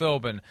Joe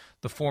Philbin,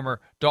 the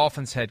former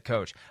Dolphins head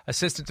coach,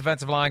 assistant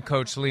defensive line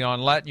coach Leon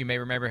Lett. You may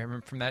remember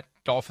him from that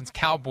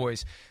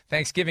Dolphins-Cowboys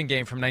Thanksgiving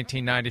game from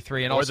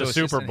 1993, and also the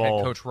Super assistant Bowl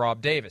head coach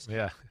Rob Davis.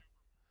 Yeah.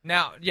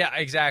 Now, yeah,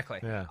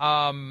 exactly.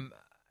 Yeah.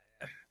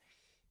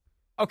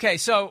 Okay,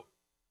 so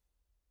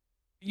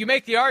you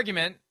make the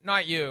argument,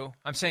 not you,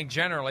 I'm saying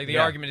generally, the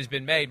argument has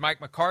been made.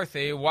 Mike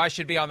McCarthy, why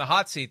should be on the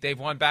hot seat? They've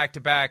won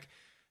back-to-back,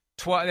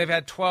 they've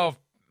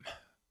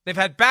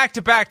had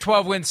back-to-back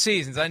 12-win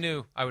seasons. I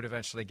knew I would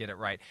eventually get it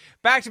right.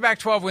 Back-to-back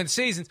 12-win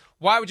seasons.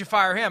 Why would you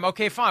fire him?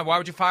 Okay, fine. Why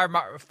would you fire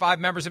 5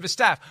 members of his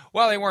staff?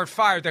 Well, they weren't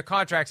fired. Their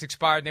contracts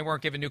expired, and they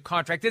weren't given new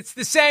contracts. It's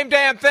the same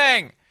damn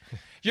thing.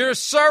 Your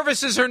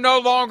services are no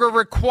longer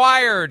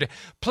required.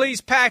 Please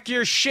pack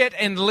your shit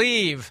and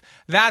leave.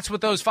 That's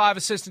what those 5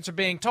 assistants are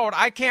being told.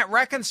 I can't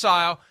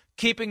reconcile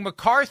keeping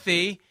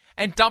McCarthy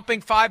and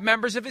dumping 5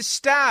 members of his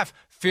staff.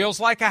 Feels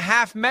like a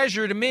half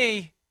measure to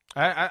me.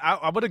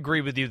 I would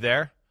agree with you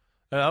there.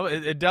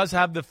 It does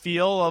have the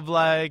feel of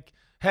like,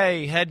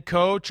 hey, head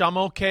coach, I'm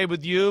okay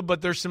with you,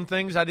 but there's some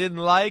things I didn't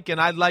like, and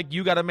I'd like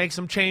you got to make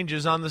some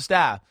changes on the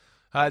staff.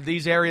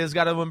 These areas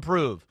got to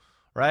improve.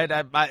 Right,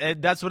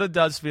 that's what it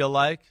does feel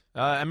like.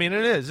 I mean,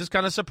 it is. It's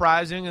kind of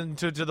surprising, and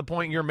to the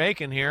point you're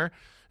making here,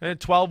 a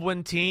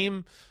 12-win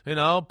team,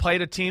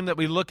 played a team that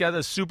we look at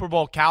as Super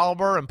Bowl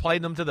caliber and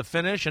played them to the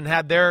finish, and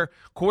had their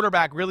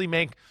quarterback really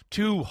make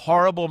 2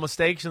 horrible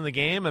mistakes in the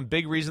game, and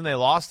big reason they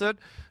lost it.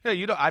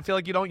 Yeah, I feel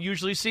like you don't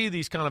usually see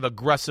these kind of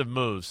aggressive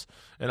moves,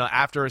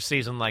 after a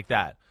season like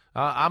that.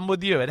 I'm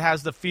with you. It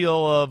has the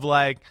feel of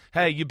like,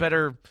 hey, you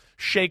better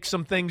shake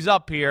some things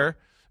up here.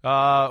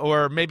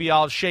 Or maybe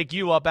I'll shake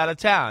you up out of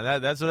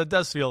town. That's what it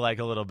does feel like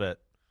a little bit.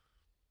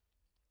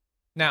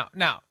 Now,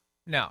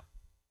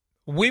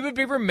 we would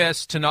be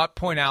remiss to not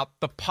point out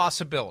the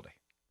possibility,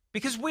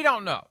 because we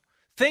don't know.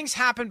 Things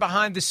happen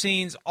behind the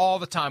scenes all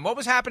the time. What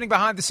was happening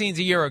behind the scenes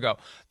a year ago?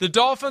 The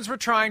Dolphins were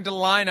trying to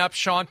line up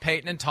Sean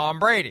Payton and Tom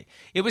Brady.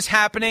 It was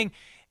happening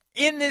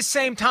in this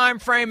same time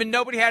frame, and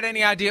nobody had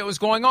any idea it was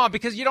going on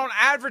because you don't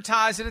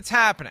advertise that it's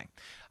happening.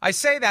 I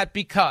say that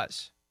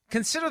because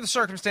consider the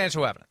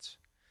circumstantial evidence.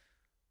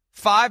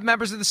 5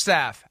 members of the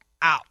staff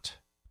out.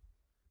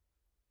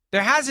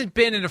 There hasn't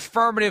been an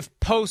affirmative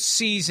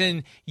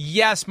postseason,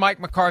 yes, Mike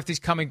McCarthy's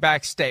coming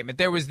back statement.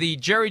 There was the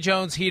Jerry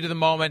Jones heat of the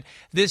moment.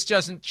 This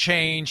doesn't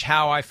change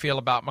how I feel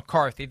about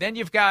McCarthy. Then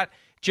you've got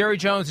Jerry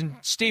Jones and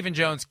Stephen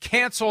Jones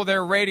cancel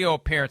their radio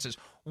appearances.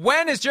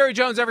 When has Jerry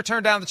Jones ever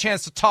turned down the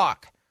chance to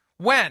talk?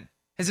 When?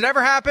 Has it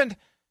ever happened?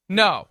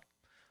 No.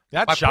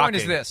 That's shocking. My point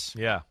is this.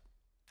 Yeah.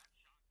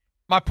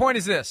 My point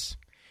is this.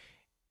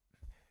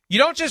 You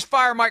don't just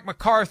fire Mike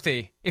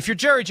McCarthy. If you're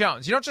Jerry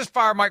Jones, you don't just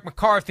fire Mike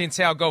McCarthy and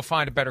say, I'll go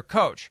find a better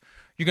coach.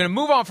 You're going to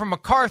move on from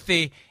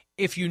McCarthy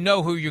if you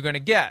know who you're going to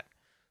get.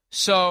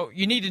 So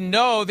you need to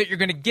know that you're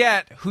going to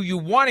get who you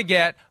want to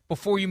get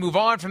before you move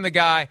on from the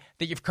guy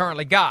that you've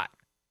currently got.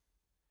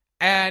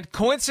 And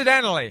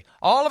coincidentally,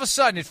 all of a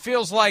sudden, it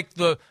feels like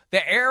the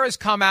air has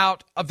come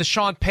out of the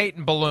Sean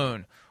Payton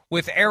balloon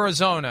with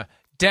Arizona,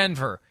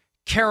 Denver,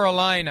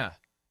 Carolina,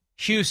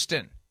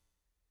 Houston.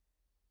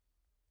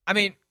 I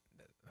mean,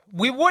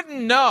 we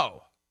wouldn't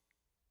know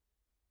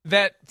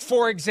that,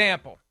 for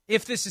example,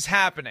 if this is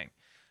happening,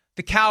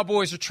 the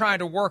Cowboys are trying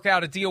to work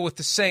out a deal with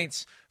the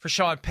Saints for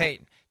Sean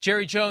Payton.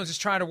 Jerry Jones is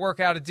trying to work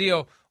out a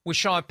deal with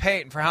Sean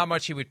Payton for how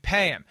much he would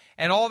pay him.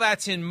 And all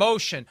that's in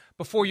motion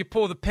before you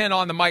pull the pin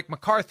on the Mike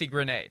McCarthy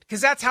grenade.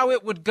 Because that's how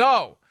it would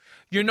go.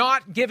 You're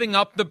not giving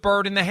up the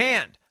bird in the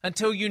hand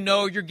until you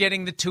know you're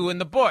getting the two in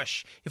the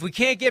bush. If we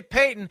can't get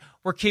Payton,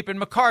 we're keeping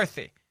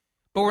McCarthy.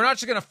 But we're not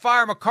just going to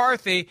fire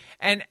McCarthy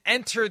and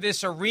enter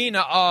this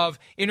arena of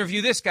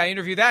interview this guy,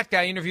 interview that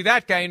guy, interview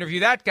that guy, interview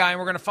that guy, and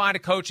we're going to find a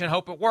coach and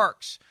hope it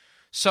works.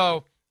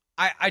 So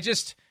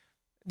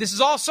this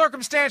is all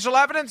circumstantial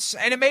evidence,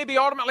 and it may be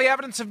ultimately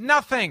evidence of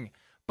nothing.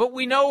 But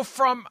we know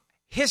from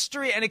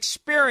history and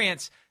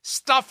experience,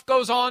 stuff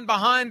goes on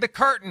behind the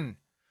curtain.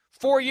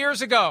 4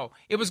 years ago,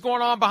 it was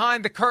going on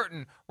behind the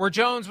curtain where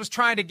Jones was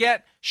trying to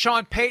get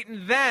Sean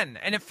Payton then,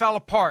 and it fell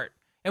apart.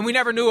 And we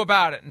never knew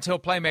about it until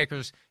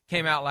Playmakers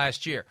came out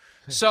last year.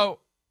 So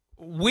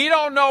we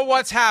don't know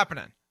what's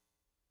happening.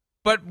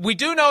 But we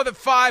do know that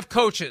 5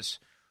 coaches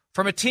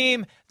from a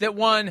team that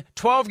won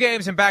 12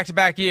 games in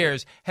back-to-back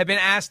years have been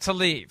asked to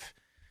leave.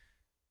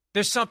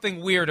 There's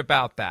something weird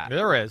about that.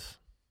 There is.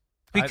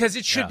 Because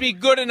it should be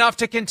good enough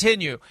to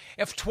continue.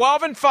 If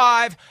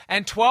 12-5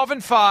 and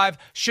 12-5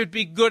 should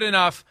be good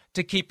enough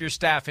to keep your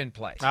staff in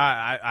place.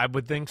 I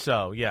would think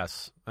so,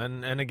 yes.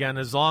 And again,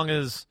 as long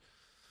as,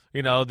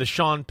 the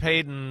Sean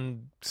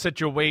Payton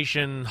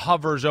situation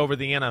hovers over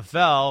the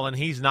NFL and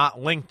he's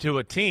not linked to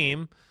a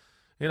team,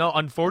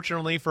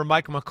 unfortunately for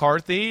Mike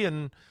McCarthy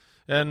and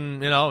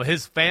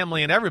his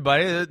family and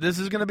everybody, this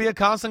is going to be a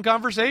constant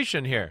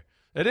conversation here.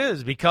 It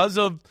is because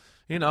of,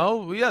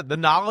 the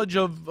knowledge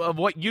of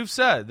what you've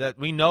said, that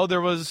we know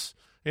there was,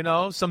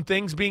 some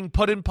things being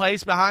put in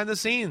place behind the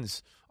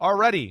scenes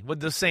already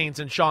with the Saints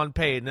and Sean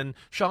Payton. And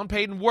Sean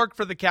Payton worked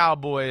for the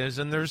Cowboys,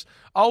 and there's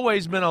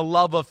always been a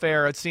love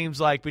affair, it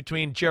seems like,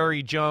 between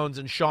Jerry Jones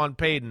and Sean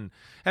Payton.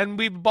 And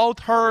we've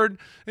both heard,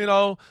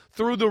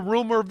 through the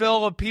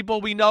rumorville of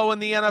people we know in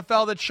the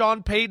NFL that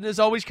Sean Payton has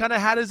always kind of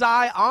had his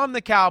eye on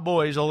the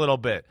Cowboys a little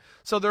bit.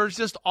 So there's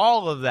just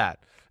all of that.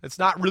 It's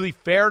not really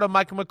fair to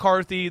Mike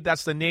McCarthy.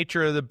 That's the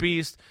nature of the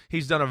beast.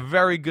 He's done a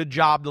very good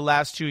job the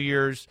last 2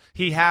 years.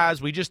 He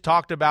has. We just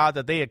talked about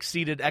that they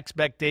exceeded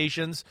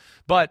expectations.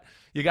 But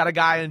you got a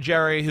guy in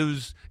Jerry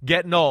who's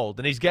getting old,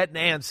 and he's getting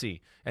antsy.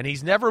 And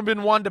he's never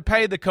been one to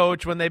pay the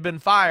coach when they've been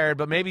fired,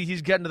 but maybe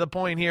he's getting to the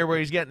point here where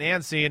he's getting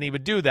antsy, and he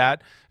would do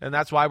that. And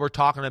that's why we're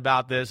talking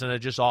about this, and it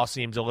just all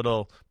seems a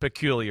little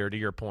peculiar to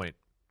your point.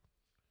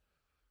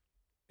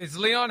 It's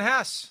Leon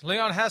Hess.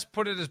 Leon Hess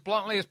put it as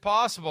bluntly as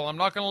possible. I'm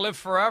not going to live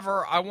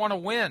forever. I want to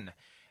win.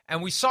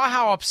 And we saw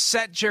how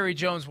upset Jerry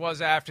Jones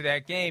was after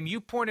that game.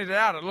 You pointed it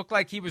out. It looked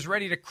like he was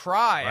ready to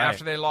cry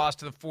after they lost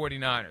to the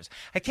 49ers.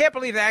 I can't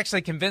believe they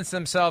actually convinced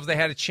themselves they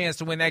had a chance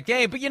to win that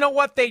game. But you know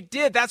what? They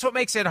did. That's what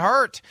makes it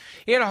hurt.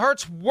 It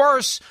hurts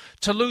worse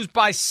to lose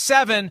by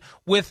 7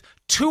 with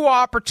 2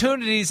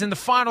 opportunities in the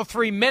final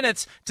 3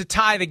 minutes to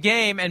tie the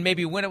game and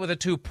maybe win it with a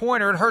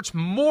 2-pointer. It hurts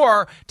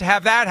more to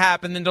have that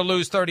happen than to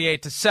lose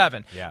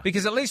 38-7. Yeah.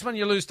 Because at least when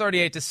you lose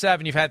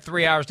 38-7, you've had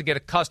 3 hours to get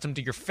accustomed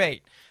to your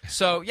fate.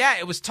 So, yeah,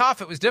 it was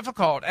tough. It was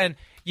difficult. And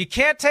you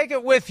can't take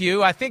it with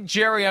you. I think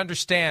Jerry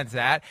understands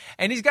that.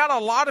 And he's got a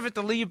lot of it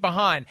to leave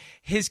behind.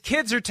 His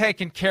kids are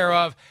taken care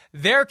of.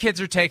 Their kids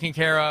are taken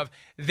care of.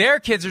 Their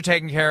kids are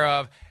taken care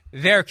of.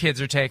 Their kids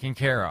are taken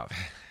care of.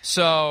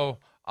 So,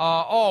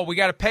 we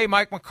got to pay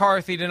Mike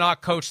McCarthy to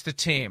not coach the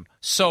team.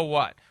 So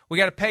what? We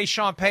got to pay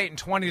Sean Payton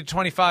 $20 to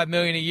 $25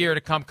 million a year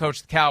to come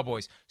coach the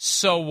Cowboys.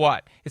 So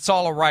what? It's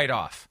all a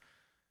write-off.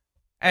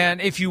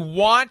 And if you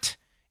want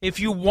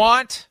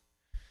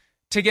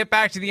to get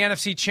back to the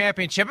NFC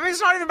Championship, I mean,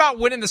 it's not even about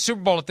winning the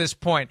Super Bowl at this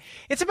point.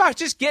 It's about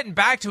just getting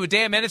back to a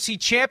damn NFC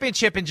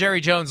Championship in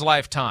Jerry Jones'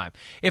 lifetime.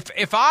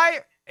 If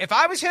I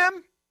was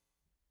him,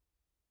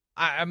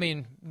 I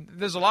mean,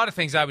 there's a lot of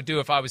things I would do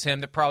if I was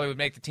him that probably would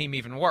make the team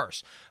even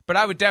worse. But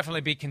I would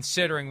definitely be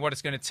considering what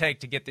it's going to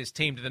take to get this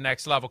team to the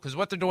next level, because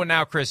what they're doing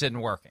now, Chris, isn't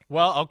working.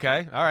 Well,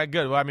 okay. All right,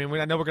 good. Well, I mean,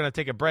 I know we're going to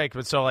take a break,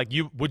 but so,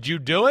 would you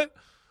do it?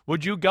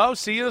 Would you go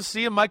see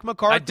a Mike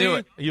McCarthy? I'd do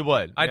it. You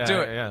would? I'd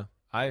do it. Yeah.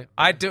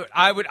 I'd do it.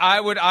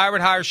 I would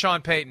hire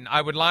Sean Payton.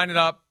 I would line it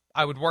up.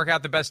 I would work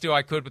out the best deal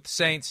I could with the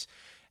Saints,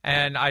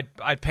 and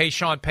I'd pay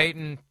Sean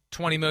Payton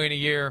 $20 million a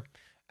year,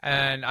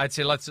 and I'd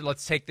say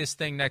let's take this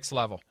thing next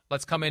level.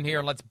 Let's come in here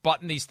and let's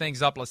button these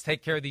things up. Let's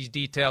take care of these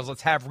details.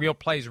 Let's have real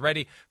plays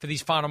ready for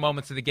these final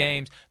moments of the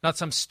games, not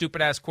some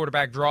stupid-ass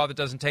quarterback draw that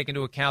doesn't take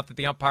into account that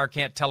the umpire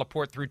can't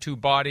teleport through 2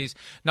 bodies,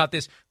 not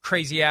this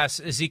crazy-ass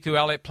Ezekiel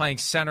Elliott playing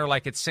center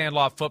like it's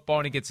Sandlot football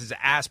and he gets his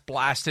ass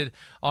blasted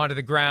onto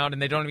the ground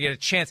and they don't even get a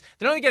chance.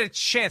 They don't even get a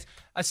chance.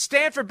 A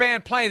Stanford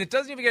band playing that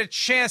doesn't even get a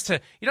chance to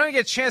 – you don't even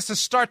get a chance to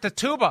start the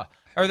tuba.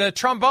 Or the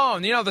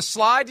trombone, the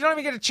slide. You don't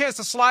even get a chance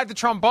to slide the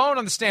trombone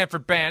on the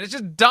Stanford band. It's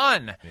just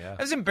done. Yeah.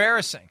 It's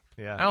embarrassing.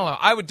 Yeah. I don't know.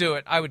 I would do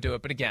it.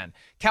 But again,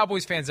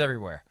 Cowboys fans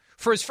everywhere.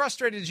 For as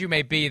frustrated as you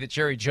may be that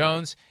Jerry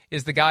Jones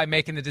is the guy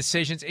making the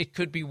decisions, it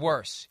could be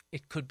worse.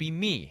 It could be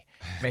me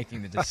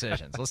making the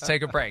decisions. Let's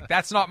take a break.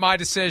 That's not my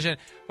decision,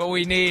 but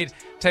we need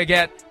to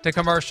get to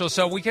commercial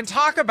so we can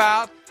talk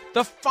about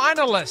the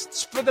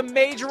finalists for the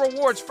major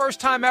awards.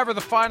 First time ever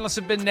the finalists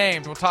have been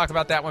named. We'll talk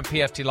about that when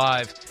PFT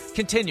Live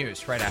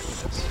continues right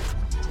after this.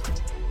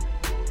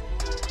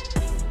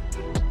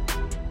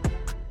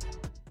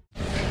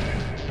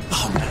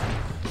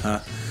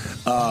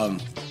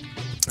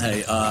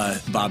 Hey,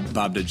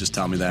 Bob did just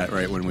tell me that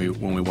right when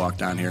we walked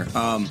down here.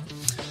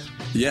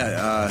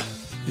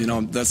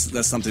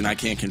 That's something I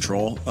can't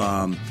control.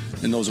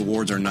 And those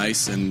awards are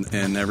nice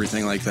and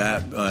everything like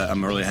that.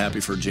 I'm really happy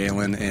for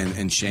Jalen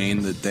and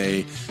Shane that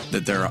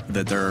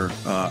they're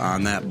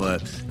on that.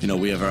 But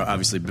we have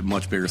obviously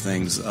much bigger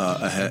things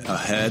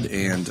ahead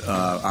and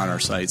on our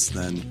sights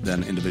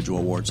than individual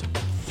awards.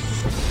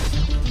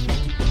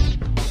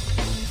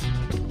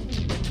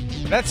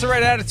 That's the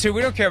right attitude.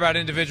 We don't care about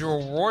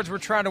individual awards. We're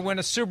trying to win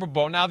a Super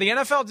Bowl. Now, the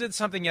NFL did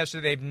something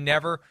yesterday they've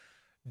never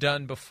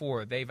done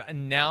before. They've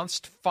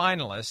announced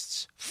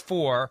finalists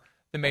for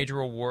the major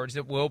awards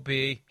that will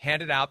be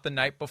handed out the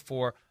night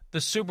before the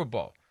Super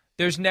Bowl.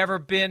 There's never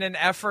been an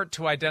effort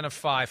to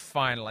identify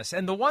finalists.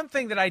 And the one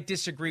thing that I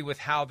disagree with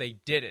how they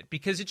did it,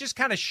 because it just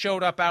kind of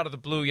showed up out of the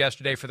blue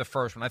yesterday for the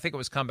first one. I think it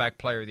was Comeback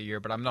Player of the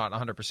Year, but I'm not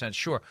 100%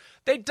 sure.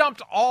 They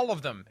dumped all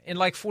of them in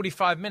like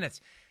 45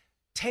 minutes.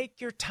 Take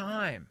your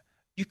time.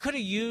 You could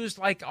have used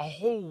like a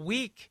whole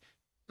week,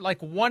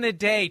 like one a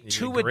day,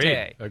 two a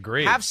day.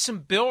 Agreed. Have some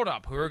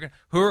build-up.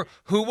 Who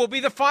will be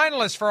the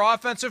finalists for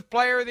Offensive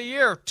Player of the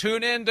Year?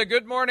 Tune in to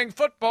Good Morning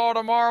Football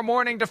tomorrow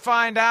morning to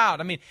find out.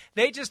 I mean,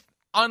 they just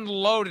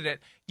unloaded it.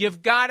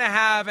 You've got to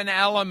have an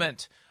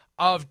element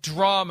of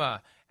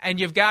drama, and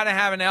you've got to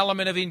have an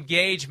element of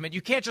engagement.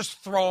 You can't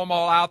just throw them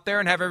all out there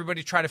and have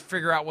everybody try to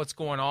figure out what's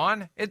going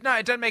on. It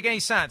doesn't make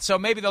any sense. So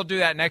maybe they'll do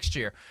that next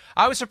year.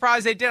 I was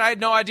surprised they did. I had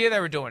no idea they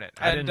were doing it.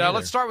 I didn't either.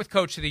 Let's start with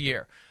Coach of the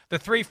Year. The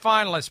three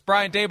finalists,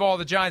 Brian Daboll of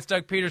the Giants,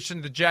 Doug Peterson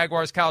of the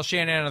Jaguars, Kyle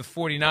Shanahan of the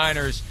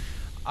 49ers.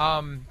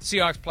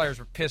 Seahawks players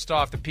were pissed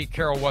off that Pete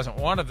Carroll wasn't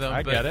one of them.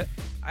 I get it.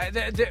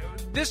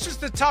 This is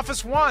the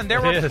toughest one.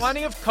 There were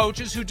plenty of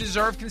coaches who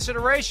deserve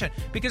consideration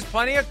because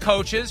plenty of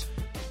coaches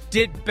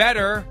did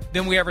better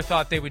than we ever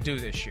thought they would do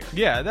this year.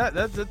 Yeah,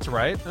 that's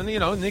right. And,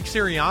 Nick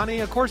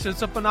Sirianni, of course,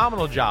 it's a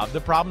phenomenal job. The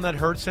problem that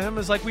hurts him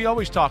is like we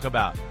always talk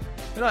about.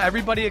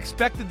 Everybody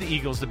expected the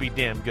Eagles to be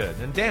damn good.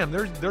 And damn,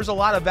 there's a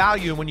lot of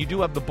value when you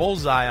do have the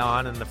bullseye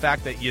on and the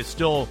fact that you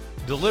still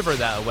deliver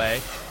that way.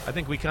 I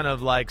think we kind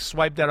of like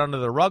swiped that under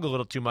the rug a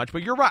little too much.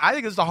 But you're right. I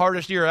think it's the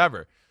hardest year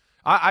ever.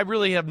 I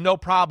really have no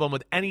problem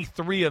with any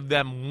three of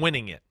them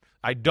winning it.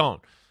 I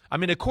don't. I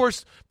mean, of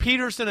course,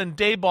 Peterson and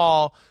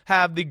Daboll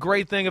have the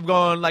great thing of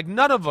going, like,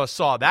 none of us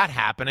saw that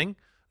happening.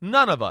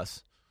 None of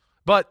us.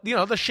 But,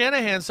 the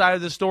Shanahan side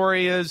of the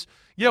story is,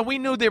 we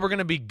knew they were going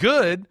to be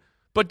good,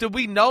 but did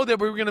we know that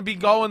we were going to be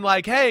going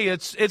like, hey,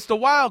 it's the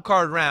wild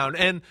card round,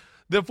 and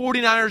the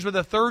 49ers were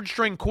the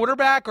third-string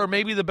quarterback or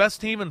maybe the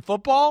best team in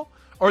football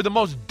or the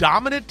most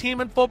dominant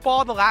team in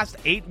football the last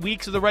 8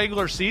 weeks of the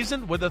regular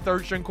season with a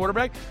third-string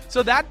quarterback?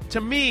 So that, to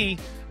me,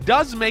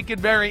 does make it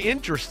very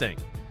interesting.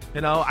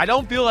 I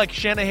don't feel like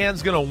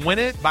Shanahan's going to win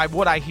it by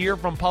what I hear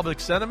from public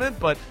sentiment,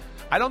 but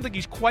I don't think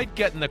he's quite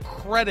getting the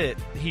credit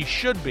he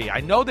should be. I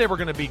know they were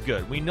going to be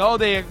good. We know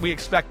we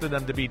expected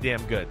them to be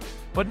damn good,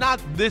 but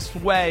not this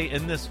way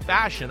in this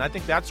fashion. I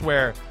think that's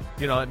where,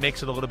 it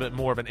makes it a little bit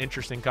more of an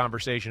interesting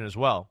conversation as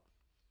well.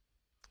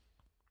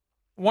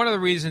 One of the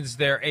reasons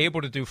they're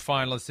able to do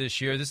finalists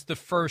this year, this is the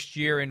first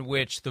year in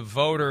which the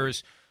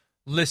voters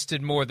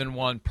listed more than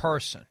one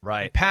person.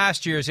 Right. In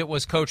past years, it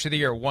was Coach of the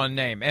Year, one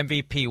name.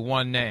 MVP,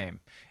 one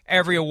name.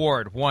 Every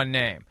award, one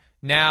name.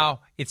 Now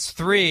it's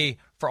three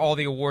for all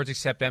the awards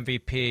except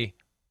MVP,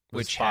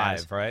 which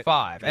has right?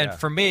 five. Yeah. And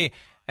for me,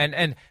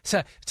 and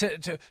so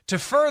to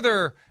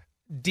further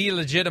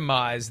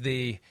delegitimize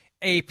the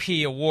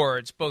AP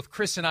awards, both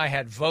Chris and I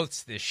had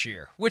votes this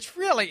year, which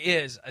really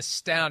is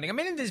astounding. I've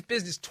been in this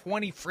business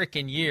 20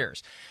 freaking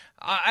years.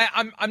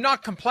 I'm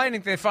not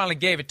complaining that they finally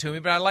gave it to me,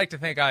 but I like to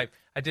think I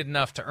did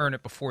enough to earn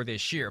it before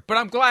this year. But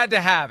I'm glad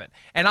to have it.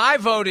 And I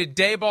voted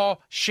Daboll,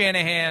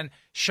 Shanahan,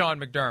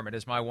 Sean McDermott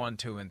as my 1,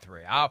 2, and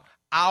 3.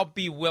 I'll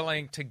be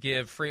willing to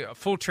give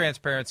full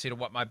transparency to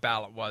what my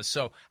ballot was.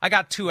 So I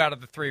got 2 out of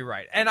the 3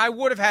 right. And I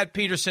would have had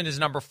Peterson as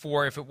number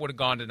 4 if it would have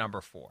gone to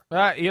number 4.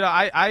 I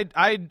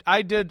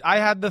did. I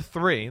had the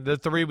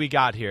 3 we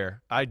got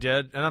here. I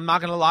did. And I'm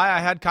not going to lie, I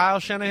had Kyle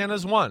Shanahan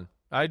as 1.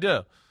 I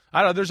do.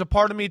 I don't know. There's a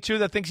part of me, too,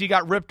 that thinks he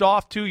got ripped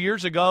off 2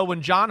 years ago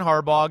when John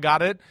Harbaugh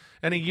got it,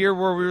 in a year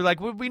where we were like,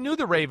 we knew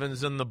the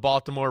Ravens and the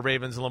Baltimore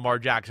Ravens and Lamar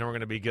Jackson were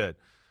going to be good.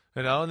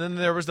 And then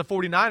there was the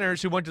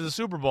 49ers who went to the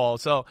Super Bowl.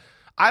 So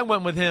I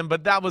went with him,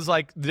 but that was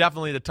like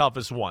definitely the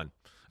toughest one.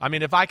 I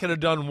mean, if I could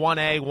have done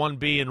 1A,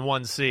 1B, and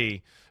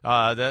 1C,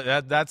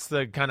 that's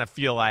the kind of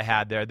feel I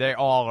had there. They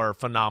all are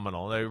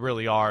phenomenal. They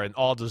really are, and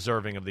all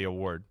deserving of the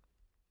award.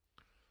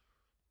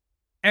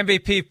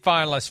 MVP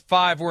finalists,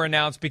 5 were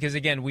announced because,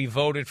 again, we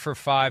voted for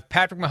 5.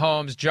 Patrick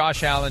Mahomes,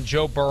 Josh Allen,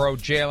 Joe Burrow,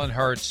 Jalen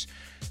Hurts,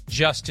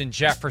 Justin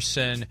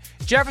Jefferson.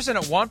 Jefferson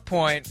at one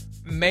point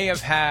may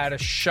have had a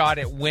shot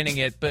at winning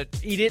it, but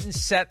he didn't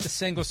set the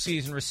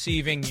single-season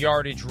receiving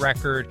yardage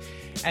record,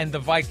 and the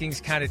Vikings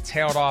kind of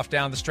tailed off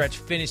down the stretch,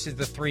 finished as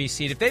the 3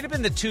 seed. If they'd have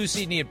been the 2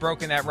 seed and he had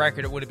broken that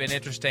record, it would have been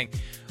interesting.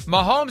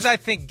 Mahomes, I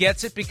think,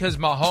 gets it because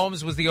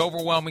Mahomes was the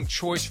overwhelming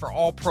choice for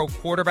all-pro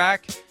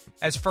quarterback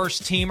as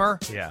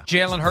first-teamer. Yeah.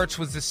 Jalen Hurts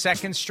was the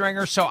second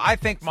stringer, so I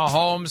think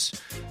Mahomes,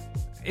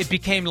 it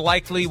became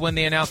likely when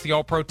they announced the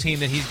All-Pro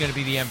team that he's going to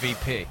be the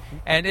MVP.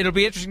 And it'll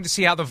be interesting to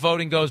see how the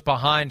voting goes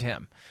behind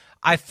him.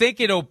 I think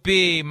it'll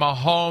be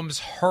Mahomes,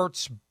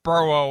 Hurts,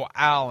 Burrow,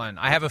 Allen.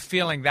 I have a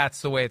feeling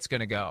that's the way it's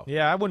going to go.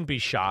 Yeah, I wouldn't be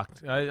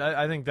shocked.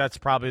 I think that's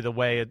probably the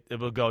way it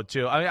will go,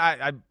 too.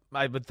 I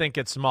would think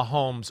it's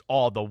Mahomes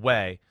all the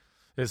way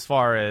as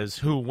far as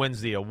who wins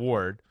the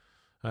award.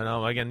 I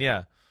know,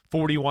 again,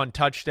 41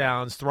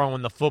 touchdowns,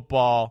 throwing the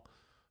football,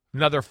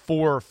 another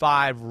 4 or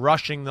 5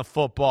 rushing the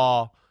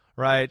football,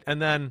 right?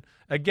 And then,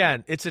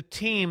 again, it's a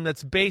team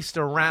that's based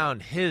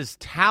around his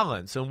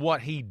talents and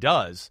what he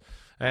does.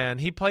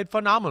 And he played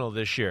phenomenal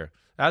this year,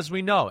 as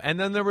we know. And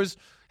then there was,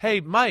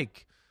 hey,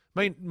 Mike,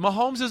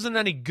 Mahomes isn't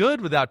any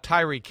good without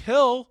Tyreek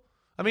Hill.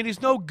 I mean,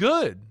 he's no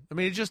good. I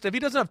mean, if he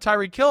doesn't have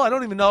Tyreek Hill, I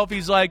don't even know if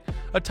he's like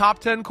a top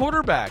 10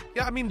 quarterback.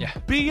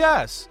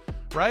 BS,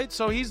 right?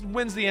 So he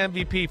wins the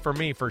MVP for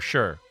me for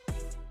sure.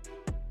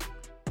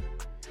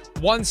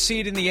 1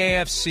 seed in the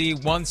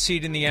AFC, 1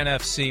 seed in the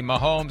NFC.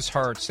 Mahomes,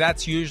 Hurts.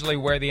 That's usually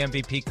where the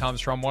MVP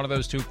comes from, one of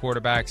those 2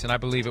 quarterbacks, and I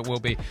believe it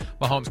will be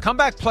Mahomes.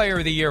 Comeback Player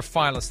of the Year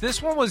finalist.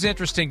 This one was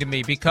interesting to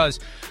me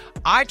because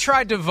I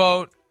tried to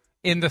vote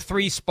in the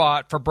 3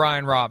 spot for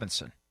Brian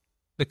Robinson,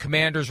 the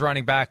Commanders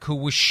running back, who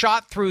was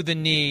shot through the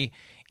knee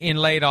in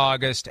late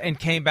August and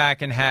came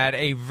back and had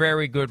a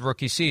very good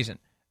rookie season.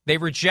 They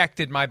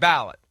rejected my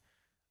ballot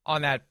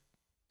on that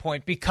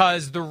point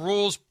because the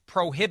rules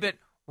prohibit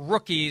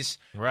rookies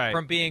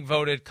from being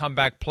voted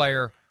Comeback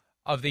Player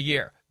of the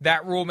Year.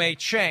 That rule may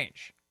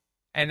change,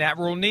 and that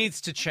rule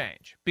needs to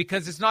change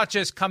because it's not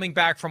just coming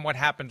back from what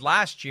happened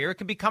last year. It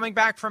can be coming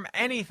back from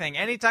anything,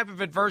 any type of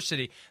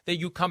adversity that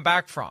you come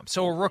back from.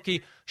 So a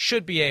rookie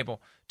should be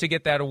able to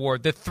get that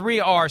award. The 3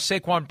 are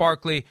Saquon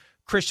Barkley,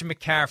 Christian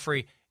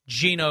McCaffrey,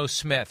 Geno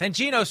Smith. And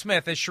Geno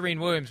Smith, as Shereen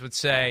Williams would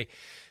say,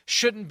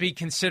 shouldn't be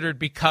considered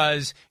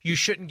because you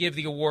shouldn't give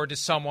the award to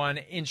someone,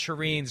 in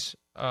Shereen's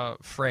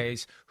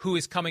phrase, who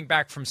is coming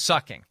back from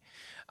sucking.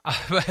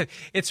 But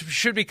it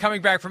should be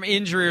coming back from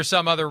injury or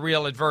some other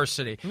real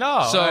adversity.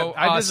 No, so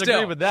I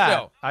disagree with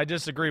that. I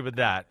disagree with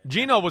that.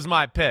 Geno was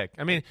my pick.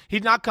 I mean,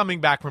 he's not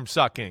coming back from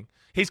sucking.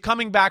 He's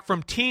coming back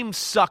from teams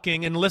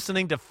sucking and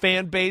listening to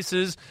fan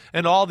bases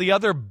and all the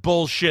other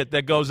bullshit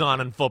that goes on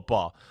in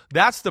football.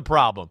 That's the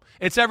problem.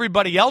 It's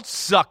everybody else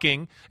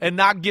sucking and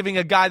not giving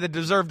a guy that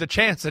deserved a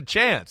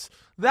chance.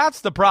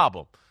 That's the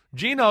problem.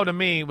 Geno, to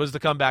me, was the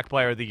Comeback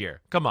Player of the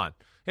Year. Come on.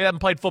 He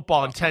hadn't played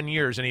football in 10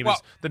 years, and he was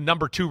the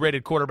number 2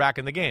 rated quarterback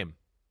in the game.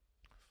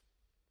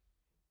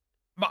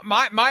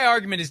 My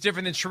argument is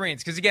different than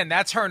Shereen's because, again,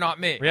 that's her, not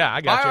me. Yeah, I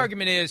got you. My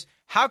argument is,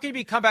 how can you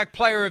be Comeback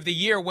Player of the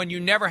Year when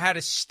you never had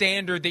a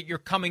standard that you're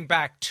coming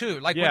back to?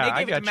 Like when they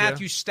gave it to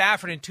Matthew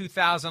Stafford in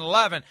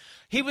 2011,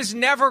 he was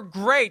never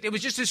great. It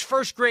was just his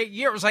first great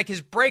year. It was like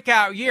his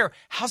breakout year.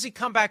 How's he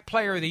Comeback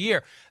Player of the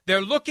Year?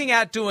 They're looking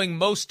at doing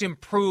Most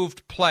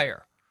Improved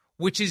Player,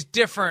 which is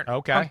different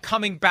from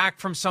coming back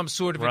from some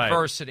sort of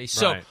adversity.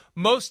 So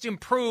Most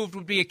Improved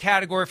would be a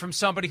category from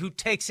somebody who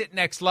takes it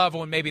next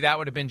level, and maybe that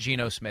would have been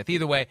Geno Smith.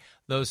 Either way,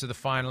 those are the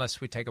finalists.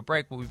 We take a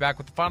break. We'll be back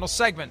with the final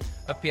segment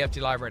of PFT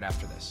Live right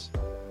after this.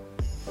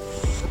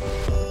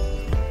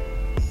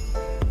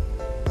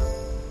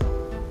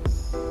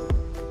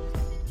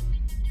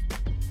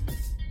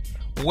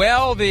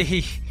 Well,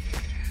 the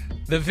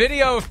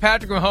video of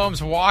Patrick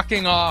Mahomes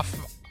walking off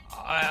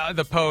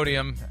the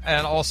podium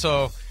and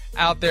also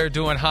out there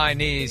doing high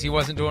knees. He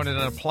wasn't doing it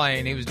on a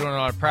plane. He was doing it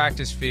on a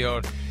practice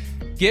field.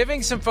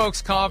 Giving some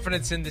folks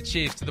confidence in the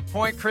Chiefs to the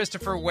point,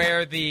 Christopher,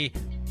 where the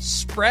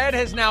spread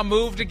has now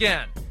moved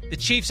again. The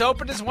Chiefs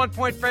opened as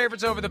 1-point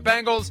favorites over the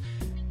Bengals.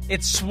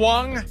 It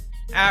swung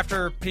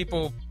after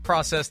people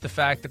processed the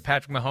fact that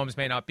Patrick Mahomes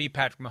may not be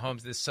Patrick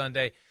Mahomes this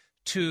Sunday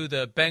to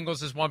the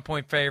Bengals as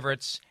 1-point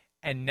favorites.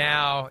 And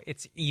now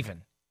it's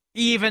even.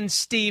 Even,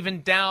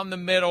 Steven, down the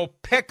middle.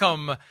 Pick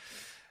 'em.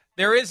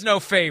 There is no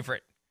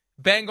favorite.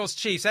 Bengals,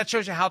 Chiefs, that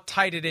shows you how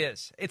tight it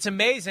is. It's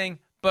amazing,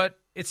 but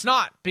it's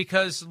not,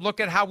 because look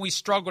at how we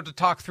struggled to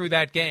talk through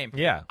that game.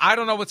 Yeah. I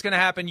don't know what's going to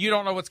happen. You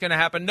don't know what's going to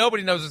happen.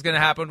 Nobody knows what's going to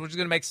happen, which is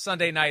going to make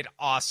Sunday night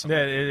awesome.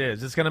 Yeah, it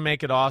is. It's going to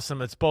make it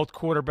awesome. It's both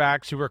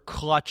quarterbacks who are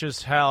clutch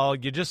as hell.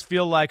 You just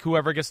feel like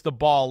whoever gets the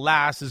ball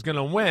last is going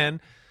to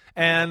win.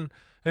 And,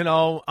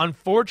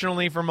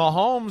 unfortunately for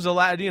Mahomes,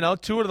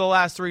 2 of the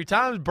last 3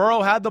 times,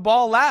 Burrow had the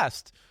ball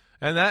last.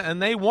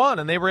 And they won,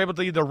 and they were able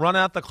to either run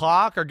out the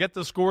clock or get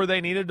the score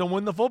they needed to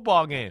win the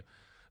football game.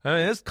 I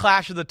mean, this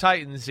clash of the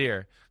Titans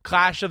here.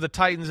 Clash of the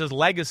Titans'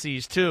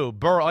 legacies, too.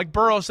 Like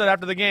Burrow said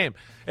after the game,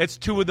 it's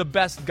two of the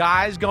best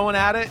guys going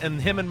at it, and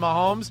him and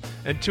Mahomes,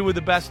 and two of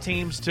the best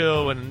teams,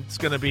 too, and it's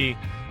going to be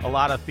a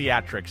lot of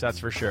theatrics, that's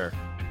for sure.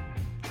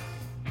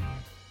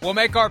 We'll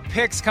make our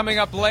picks coming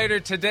up later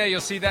today.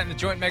 You'll see that in the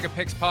Joint Mega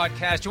Picks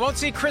podcast. You won't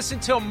see Chris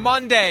until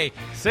Monday.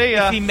 See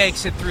ya. If he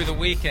makes it through the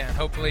weekend.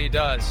 Hopefully he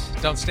does.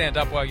 Don't stand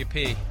up while you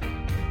pee.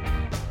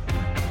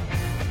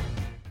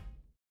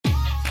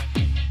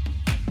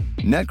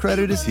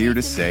 NetCredit is here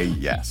to say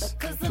yes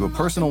to a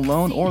personal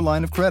loan or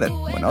line of credit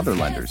when other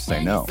lenders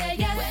say no.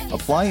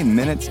 Apply in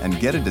minutes and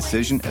get a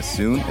decision as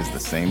soon as the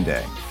same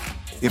day.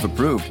 If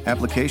approved,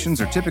 applications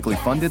are typically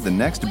funded the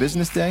next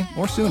business day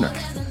or sooner.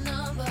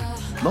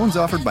 Loans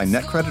offered by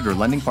NetCredit or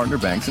lending partner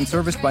banks and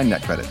serviced by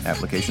NetCredit.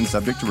 Application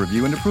subject to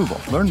review and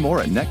approval. Learn more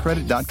at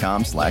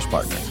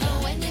netcredit.com/partner.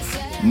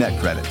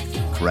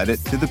 NetCredit. Credit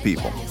to the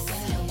people.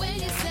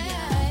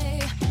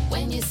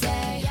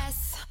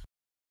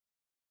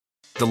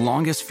 The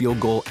longest field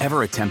goal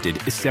ever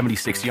attempted is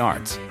 76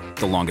 yards.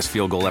 The longest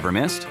field goal ever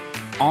missed?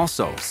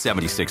 Also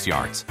 76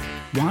 yards.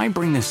 Why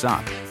bring this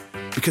up?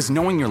 Because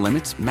knowing your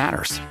limits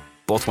matters,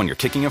 both when you're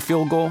kicking a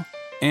field goal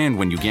and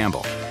when you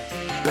gamble.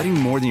 Betting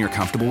more than you're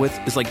comfortable with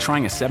is like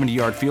trying a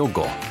 70-yard field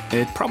goal.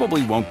 It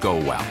probably won't go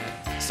well.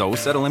 So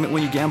set a limit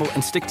when you gamble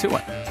and stick to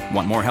it.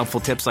 Want more helpful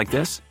tips like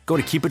this? Go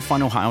to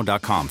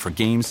keepitfunohio.com for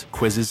games,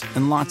 quizzes,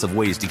 and lots of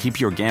ways to keep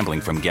your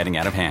gambling from getting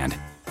out of hand.